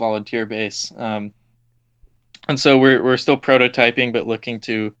small volunteer base. And so we're still prototyping, but looking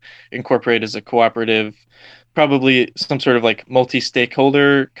to incorporate as a cooperative, probably some sort of like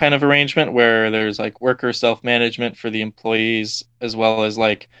multi-stakeholder kind of arrangement where there's like worker self-management for the employees, as well as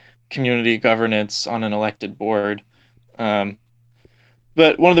like community governance on an elected board.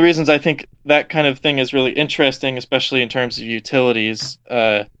 But one of the reasons I think that kind of thing is really interesting, especially in terms of utilities,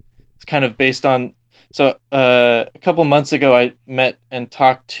 it's kind of based on. So a couple months ago, I met and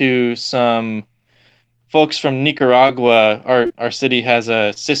talked to some folks from Nicaragua. Our city has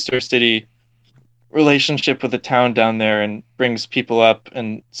a sister city relationship with the town down there and brings people up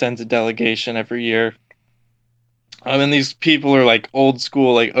and sends a delegation every year. And these people are like old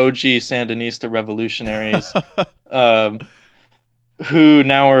school, like OG Sandinista revolutionaries, um, who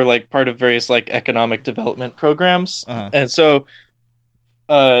now are like part of various like economic development programs. And so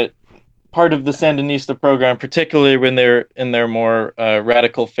part of the Sandinista program, particularly when they're in their more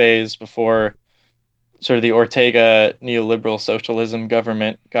radical phase before sort of the Ortega neoliberal socialism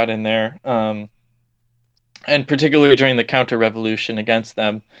government got in there, and particularly during the counter-revolution against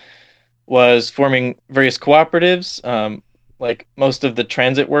them, was forming various cooperatives. Like most of the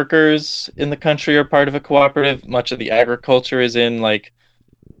transit workers in the country are part of a cooperative. Much of the agriculture is in like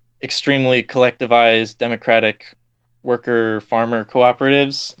extremely collectivized democratic worker farmer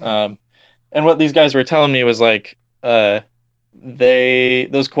cooperatives. And what these guys were telling me was like those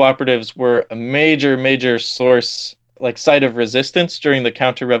cooperatives were a major source, like site of resistance during the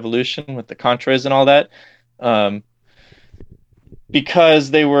counter-revolution with the Contras and all that.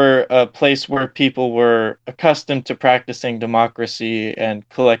 Because they were a place where people were accustomed to practicing democracy and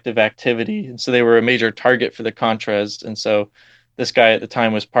collective activity. And so they were a major target for the Contras. And so this guy at the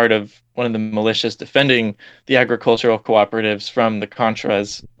time was part of one of the militias defending the agricultural cooperatives from the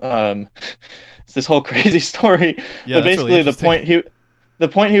Contras. It's this whole crazy story. Yeah, but basically really the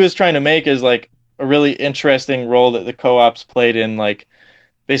point he was trying to make is like a really interesting role that the co-ops played in like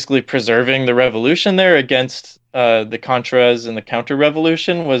basically preserving the revolution there against the Contras and the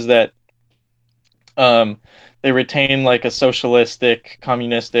counter-revolution, was that they retained like a socialistic,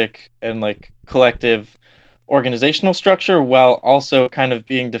 communistic, and like collective organizational structure while also kind of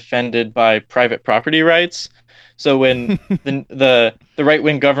being defended by private property rights. So when the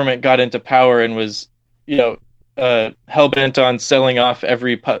right-wing government got into power and was, hell-bent on selling off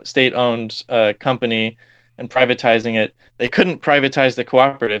every state-owned company and privatizing it, they couldn't privatize the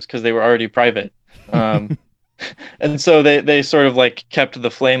cooperatives because they were already private. And so they sort of like kept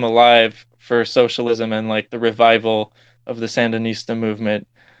the flame alive for socialism and like the revival of the Sandinista movement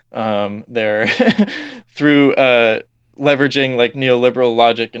there through leveraging like neoliberal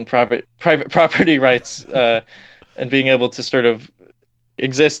logic and private property rights and being able to sort of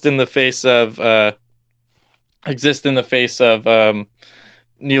exist in the face of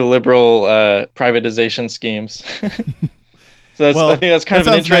neoliberal privatization schemes. So I think that's kind of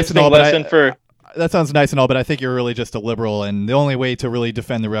an interesting lesson for. That sounds nice and all, but I think you're really just a liberal, and the only way to really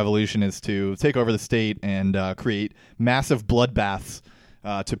defend the revolution is to take over the state and create massive bloodbaths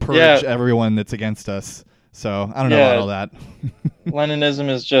to purge everyone that's against us. So I don't know about all that. Leninism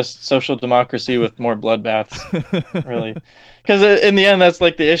is just social democracy with more bloodbaths, really. Because in the end, that's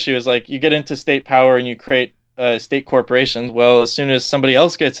like the issue is like you get into state power and you create state corporations. Well, as soon as somebody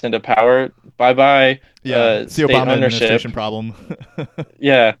else gets into power, bye-bye. It's the Obama administration problem.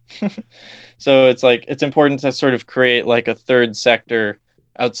 Yeah. So it's like it's important to sort of create like a third sector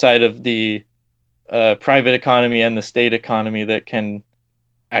outside of the private economy and the state economy that can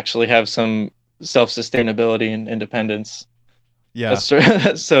actually have some self-sustainability and independence. Yeah. So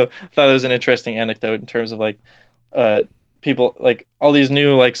I thought it was an interesting anecdote in terms of like people like all these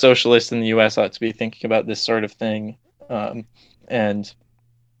new like socialists in the U.S. ought to be thinking about this sort of thing and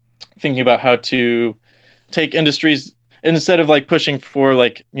thinking about how to take industries. Instead of like pushing for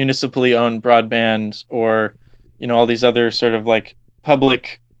like municipally owned broadband or, all these other sort of like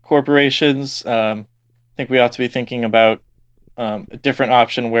public corporations, I think we ought to be thinking about a different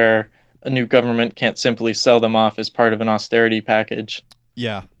option where a new government can't simply sell them off as part of an austerity package.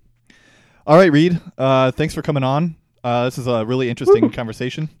 Yeah. All right, Reed. Thanks for coming on. This is a really interesting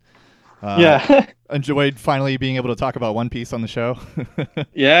conversation. Enjoyed finally being able to talk about One Piece on the show.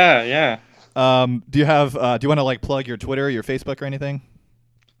 Yeah. Do you want to like plug your Twitter, your Facebook or anything?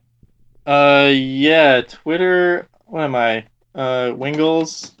 Yeah, Twitter. What am I?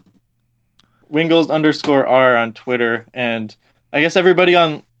 Wingles _R on Twitter. And I guess everybody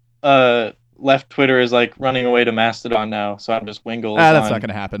on left Twitter is like running away to Mastodon now. So I'm just Wingles. That's not going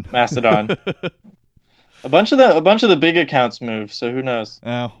to happen. Mastodon. A bunch of the big accounts move. So who knows?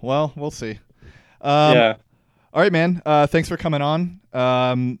 Oh, well, we'll see. Yeah. All right, man. Thanks for coming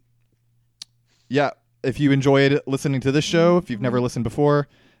on. Yeah, if you enjoyed listening to this show, if you've never listened before,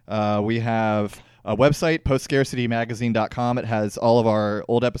 we have a website, postscaritymagazine.com. It has all of our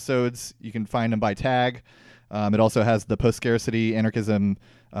old episodes. You can find them by tag. It also has the Post-Scarcity Anarchism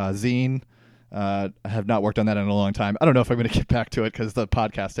zine. I have not worked on that in a long time. I don't know if I'm going to get back to it because the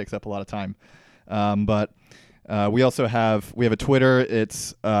podcast takes up a lot of time. But we also have a Twitter.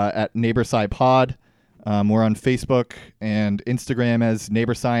 It's at NeighborSciPod. We're on Facebook and Instagram as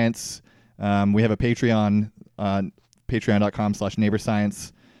Neighbor Science. We have a Patreon on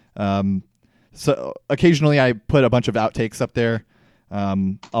patreon.com/neighborscience. So occasionally I put a bunch of outtakes up there.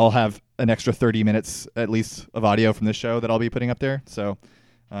 I'll have an extra 30 minutes at least of audio from this show that I'll be putting up there. So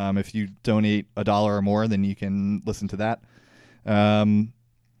if you donate $1 or more, then you can listen to that.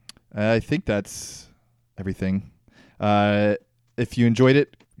 I think that's everything. If you enjoyed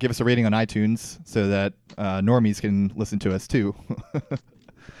it, give us a rating on iTunes so that normies can listen to us too.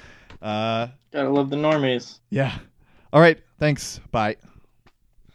 Gotta love the normies. Yeah. All right. Thanks. Bye.